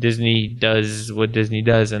Disney does what Disney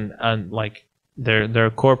does, and like they're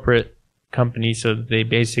a corporate company, so they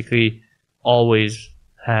basically always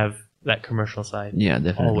have that commercial side. Yeah,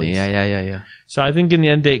 definitely. Always. Yeah. So I think in the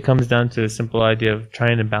end, it comes down to a simple idea of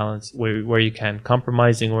trying to balance where you can,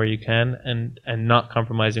 compromising where you can, and not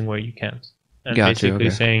compromising where you can't. And basically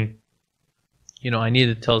saying, you know, I need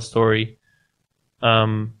to tell a story.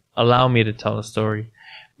 Allow me to tell a story.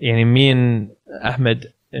 And me and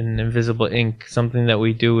Ahmed in In.visible ink, something that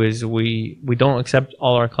we do is we don't accept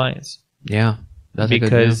all our clients. Yeah, that's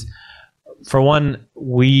because for one,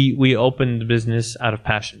 we opened the business out of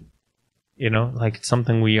passion. You know, like it's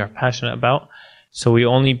something we are passionate about. So we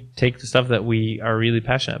only take the stuff that we are really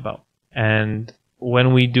passionate about. And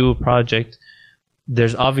when we do a project,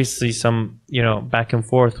 there's obviously some, back and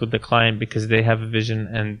forth with the client because they have a vision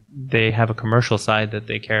and they have a commercial side that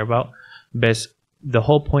they care about. But the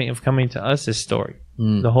whole point of coming to us is story.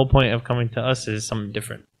 The whole point of coming to us is something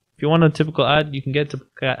different. If you want a typical ad, you can get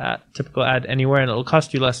typical ad anywhere and it'll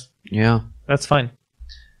cost you less. Yeah. That's fine.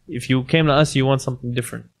 If you came to us, you want something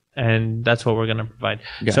different. And that's what we're going to provide.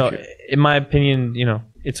 Gotcha. So in my opinion,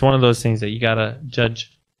 it's one of those things that you got to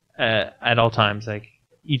judge at all times. Like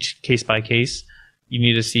each case by case, you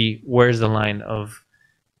need to see where's the line of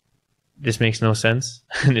this makes no sense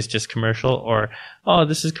and it's just commercial, or, oh,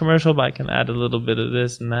 this is commercial, but I can add a little bit of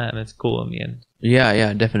this and that and it's cool in the end.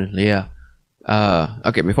 Yeah, definitely. Yeah.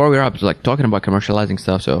 Okay, before we wrap, like talking about commercializing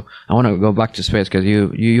stuff, so I want to go back to space because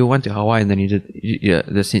you went to Hawaii and then you did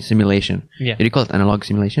the simulation. Yeah. Did you call it analog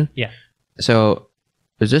simulation? Yeah. So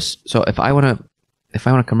if I want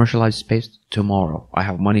to commercialize space tomorrow, I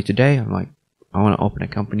have money today. I'm like, I want to open a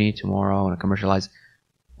company tomorrow. I want to commercialize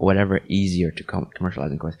whatever easier to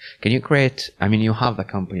commercialize in Kuwait. Can you create? I mean, you have the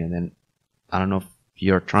company, and then I don't know if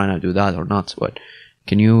you're trying to do that or not, but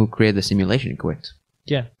can you create the simulation in Kuwait?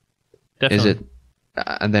 Yeah. Definitely. Is it,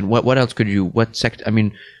 and then what else could you, what sector, I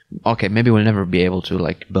mean, okay, maybe we'll never be able to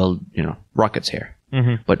like build, rockets here,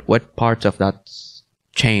 but what parts of that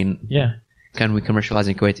chain can we commercialize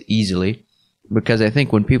in Kuwait easily? Because I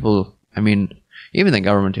think when people, I mean, even the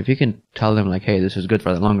government, if you can tell them like, hey, this is good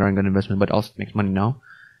for the long run, good investment, but also makes money now,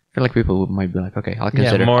 I feel like people might be like, okay, I'll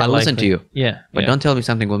consider, I'll listen to you. Yeah. But don't tell me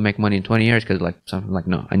something will make money in 20 years because like something like,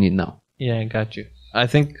 no, I need now. Yeah, I got you. I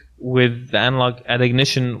think with the analog at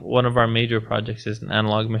Ignition, one of our major projects is an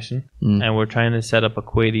analog mission, and we're trying to set up a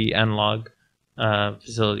Kuwaiti analog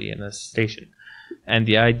facility in a station. And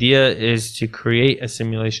the idea is to create a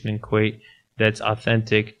simulation in Kuwait that's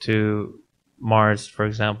authentic to Mars, for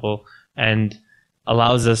example, and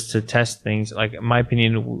allows us to test things. Like, in my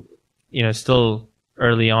opinion, still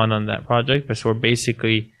early on that project, but so we're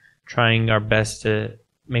basically trying our best to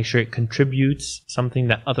make sure it contributes something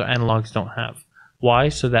that other analogs don't have. Why?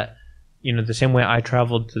 So that, the same way I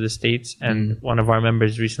traveled to the States and one of our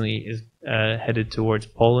members recently is headed towards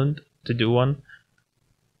Poland to do one.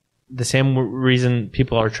 The same reason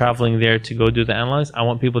people are traveling there to go do the analogs, I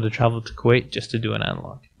want people to travel to Kuwait just to do an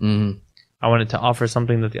analog. I wanted to offer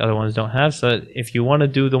something that the other ones don't have. So that if you want to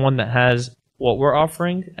do the one that has what we're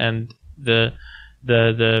offering and the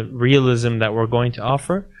realism that we're going to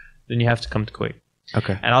offer, then you have to come to Kuwait.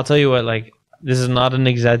 Okay. And I'll tell you what, like, this is not an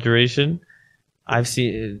exaggeration. I've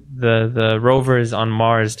seen the rovers on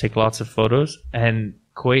Mars take lots of photos, and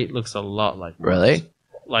Kuwait looks a lot like Mars. Really?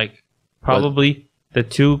 Like, probably the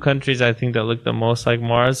two countries I think that look the most like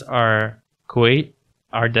Mars are Kuwait,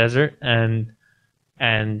 our desert, and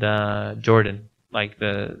Jordan, like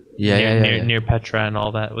near Petra and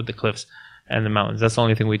all that with the cliffs and the mountains. That's the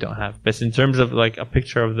only thing we don't have. But in terms of like a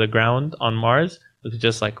picture of the ground on Mars, looks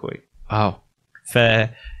just like Kuwait. Wow.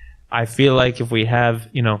 I feel like if we have,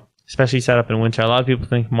 especially set up in winter, a lot of people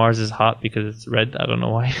think Mars is hot because it's red. I don't know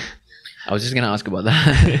why. I was just gonna ask about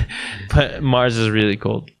that. But Mars is really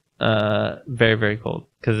cold, very, very cold,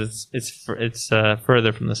 because it's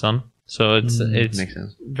further from the sun, so it's makes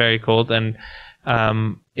sense. Very cold. And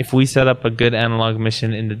if we set up a good analog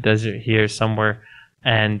mission in the desert here somewhere,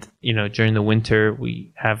 and during the winter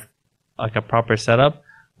we have like a proper setup,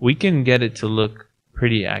 we can get it to look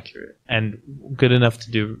pretty accurate and good enough to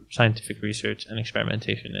do scientific research and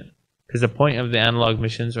experimentation in. Because the point of the analog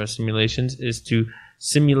missions or simulations is to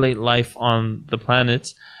simulate life on the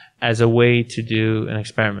planets as a way to do an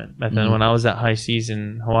experiment. But then when I was at high seas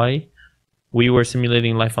in Hawaii, we were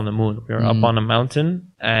simulating life on the moon. We were up on a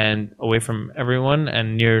mountain and away from everyone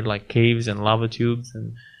and near like caves and lava tubes.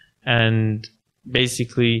 And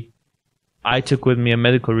basically, I took with me a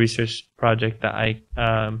medical research project that I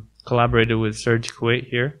collaborated with Surge Kuwait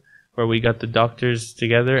here, where we got the doctors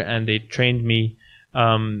together and they trained me.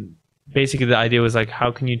 Basically, the idea was like,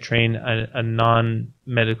 how can you train a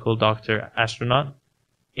non-medical doctor astronaut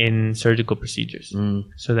in surgical procedures,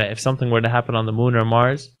 so that if something were to happen on the moon or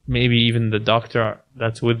Mars, maybe even the doctor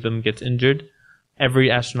that's with them gets injured,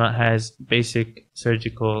 every astronaut has basic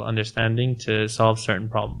surgical understanding to solve certain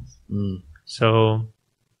problems. So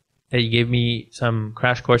they gave me some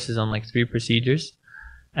crash courses on like 3 procedures,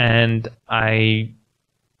 and I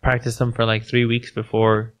practiced them for like 3 weeks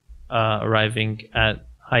before arriving at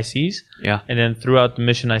high seas. Yeah. And then throughout the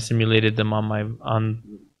mission, I simulated them on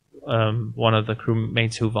one of the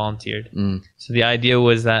crewmates who volunteered. So the idea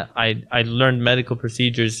was that I learned medical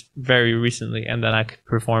procedures very recently, and then I could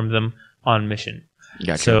perform them on mission.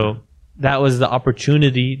 Gotcha. So that was the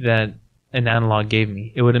opportunity that an analog gave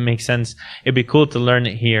me. It wouldn't make sense. It'd be cool to learn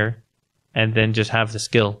it here and then just have the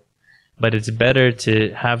skill. but it's better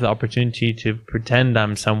to have the opportunity to pretend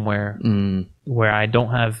I'm somewhere where I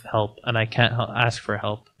don't have help and I can't ask for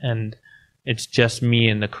help, and it's just me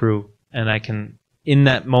and the crew, and I can, in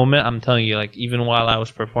that moment, I'm telling you, like, even while I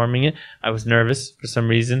was performing it, I was nervous for some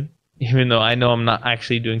reason, even though I know I'm not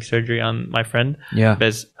actually doing surgery on my friend. Yeah.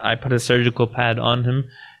 Because I put a surgical pad on him,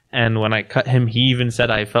 and when I cut him, he even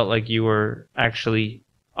said, I felt like you were actually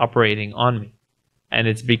operating on me. And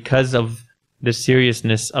it's because of the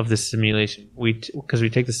seriousness of the simulation. Because we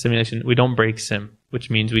take the simulation, we don't break sim, which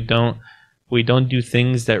means we don't do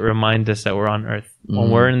things that remind us that we're on Earth.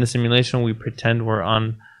 When we're in the simulation, we pretend we're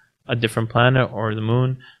on a different planet or the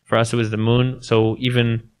moon. For us, it was the moon. So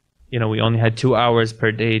even, we only had 2 hours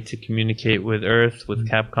per day to communicate with Earth, with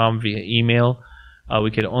Capcom via email.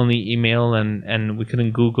 We could only email, and we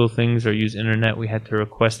couldn't Google things or use internet. We had to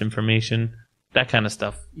request information, that kind of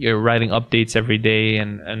stuff. You're writing updates every day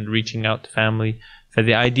and reaching out to family. So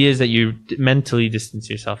the idea is that you mentally distance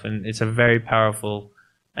yourself, and it's a very powerful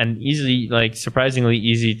and easily, like, surprisingly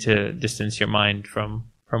easy to distance your mind from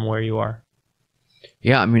where you are.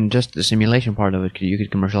 Yeah, I mean, just the simulation part of it, you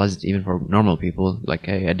could commercialize it even for normal people, like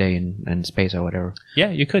a day in space or whatever.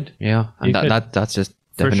 Yeah, you could. Yeah, and that's just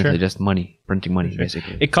definitely just money, printing money,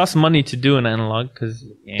 basically. It costs money to do an analog because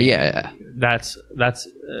yeah, that's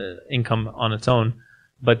income on its own.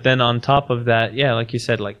 But then on top of that, yeah, like you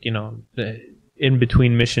said, like, in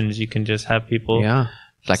between missions, you can just have people. Yeah,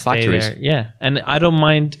 like factories. There. Yeah, and I don't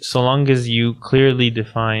mind so long as you clearly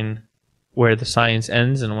define where the science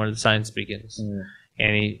ends and where the science begins.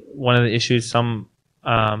 And one of the issues some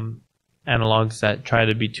analogs that try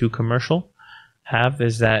to be too commercial have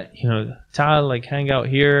is that, Tal, like, hang out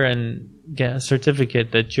here and get a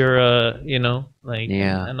certificate that you're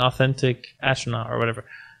an authentic astronaut or whatever.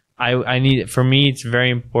 I need it. For me, it's very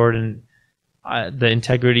important, the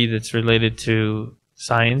integrity that's related to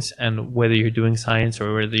science, and whether you're doing science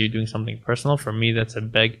or whether you're doing something personal. For me, that's a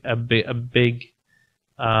big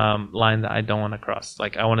line that I don't want to cross.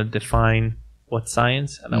 Like, I want to define what's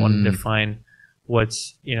science, and I want to define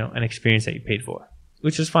what's, an experience that you paid for,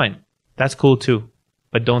 which is fine. That's cool too.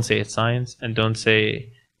 But don't say it's science, and don't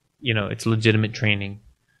say, it's legitimate training.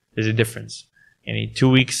 There's a difference. 2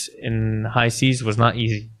 weeks in high seas was not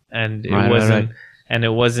easy, and it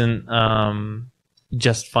wasn't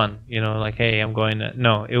just fun, like, hey, I'm going to,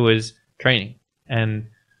 no, it was training. And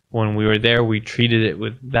when we were there, we treated it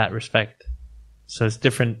with that respect. So it's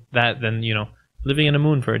different than, living in a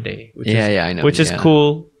moon for a day, which I know. Which is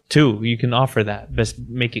cool too. You can offer that, but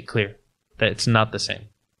make it clear that it's not the same.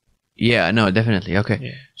 Yeah, no, definitely. Okay.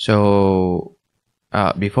 Yeah. So,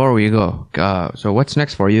 before we go, so what's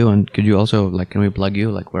next for you? And could you also, like, can we plug you,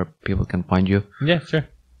 like, where people can find you? Yeah, sure.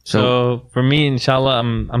 So for me, inshallah,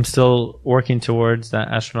 I'm still working towards that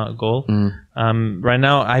astronaut goal. Right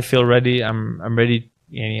now, I feel ready. I'm ready.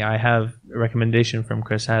 I have a recommendation from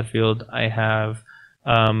Chris Hadfield. I have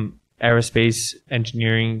aerospace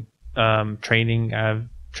engineering training. I have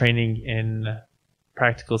training in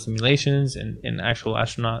practical simulations and in actual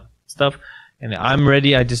astronaut stuff. And I'm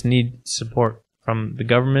ready. I just need support from the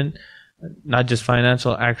government, not just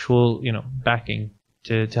financial, actual, backing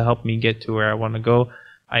to help me get to where I want to go.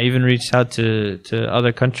 I even reached out to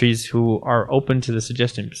other countries who are open to the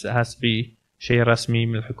suggestion, because it has to be shay rasmi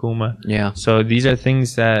min al-hukuma. Yeah. So these are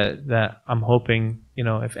things that I'm hoping,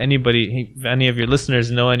 if any of your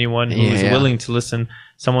listeners know anyone who is willing to listen,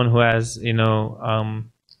 someone who has,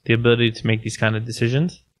 the ability to make these kind of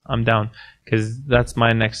decisions, I'm down, because that's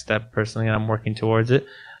my next step personally, and I'm working towards it.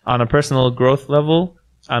 On a personal growth level,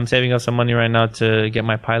 I'm saving up some money right now to get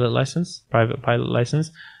my private pilot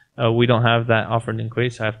license. We don't have that offered in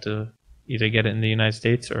Kuwait, so I have to either get it in the United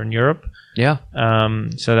States or in Europe. Yeah.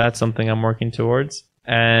 So that's something I'm working towards.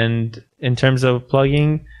 And in terms of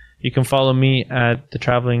plugging, you can follow me at The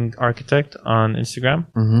Traveling Architect on Instagram,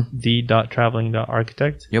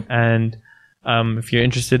 the.traveling.architect. Yep. And if you're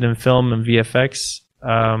interested in film and VFX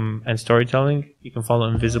and storytelling, you can follow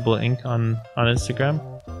In.visible.ink on Instagram.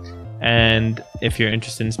 And if you're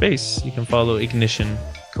interested in space, you can follow Ignition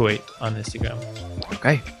Kuwait on Instagram.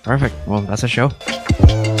 Okay, perfect. Well, that's a show.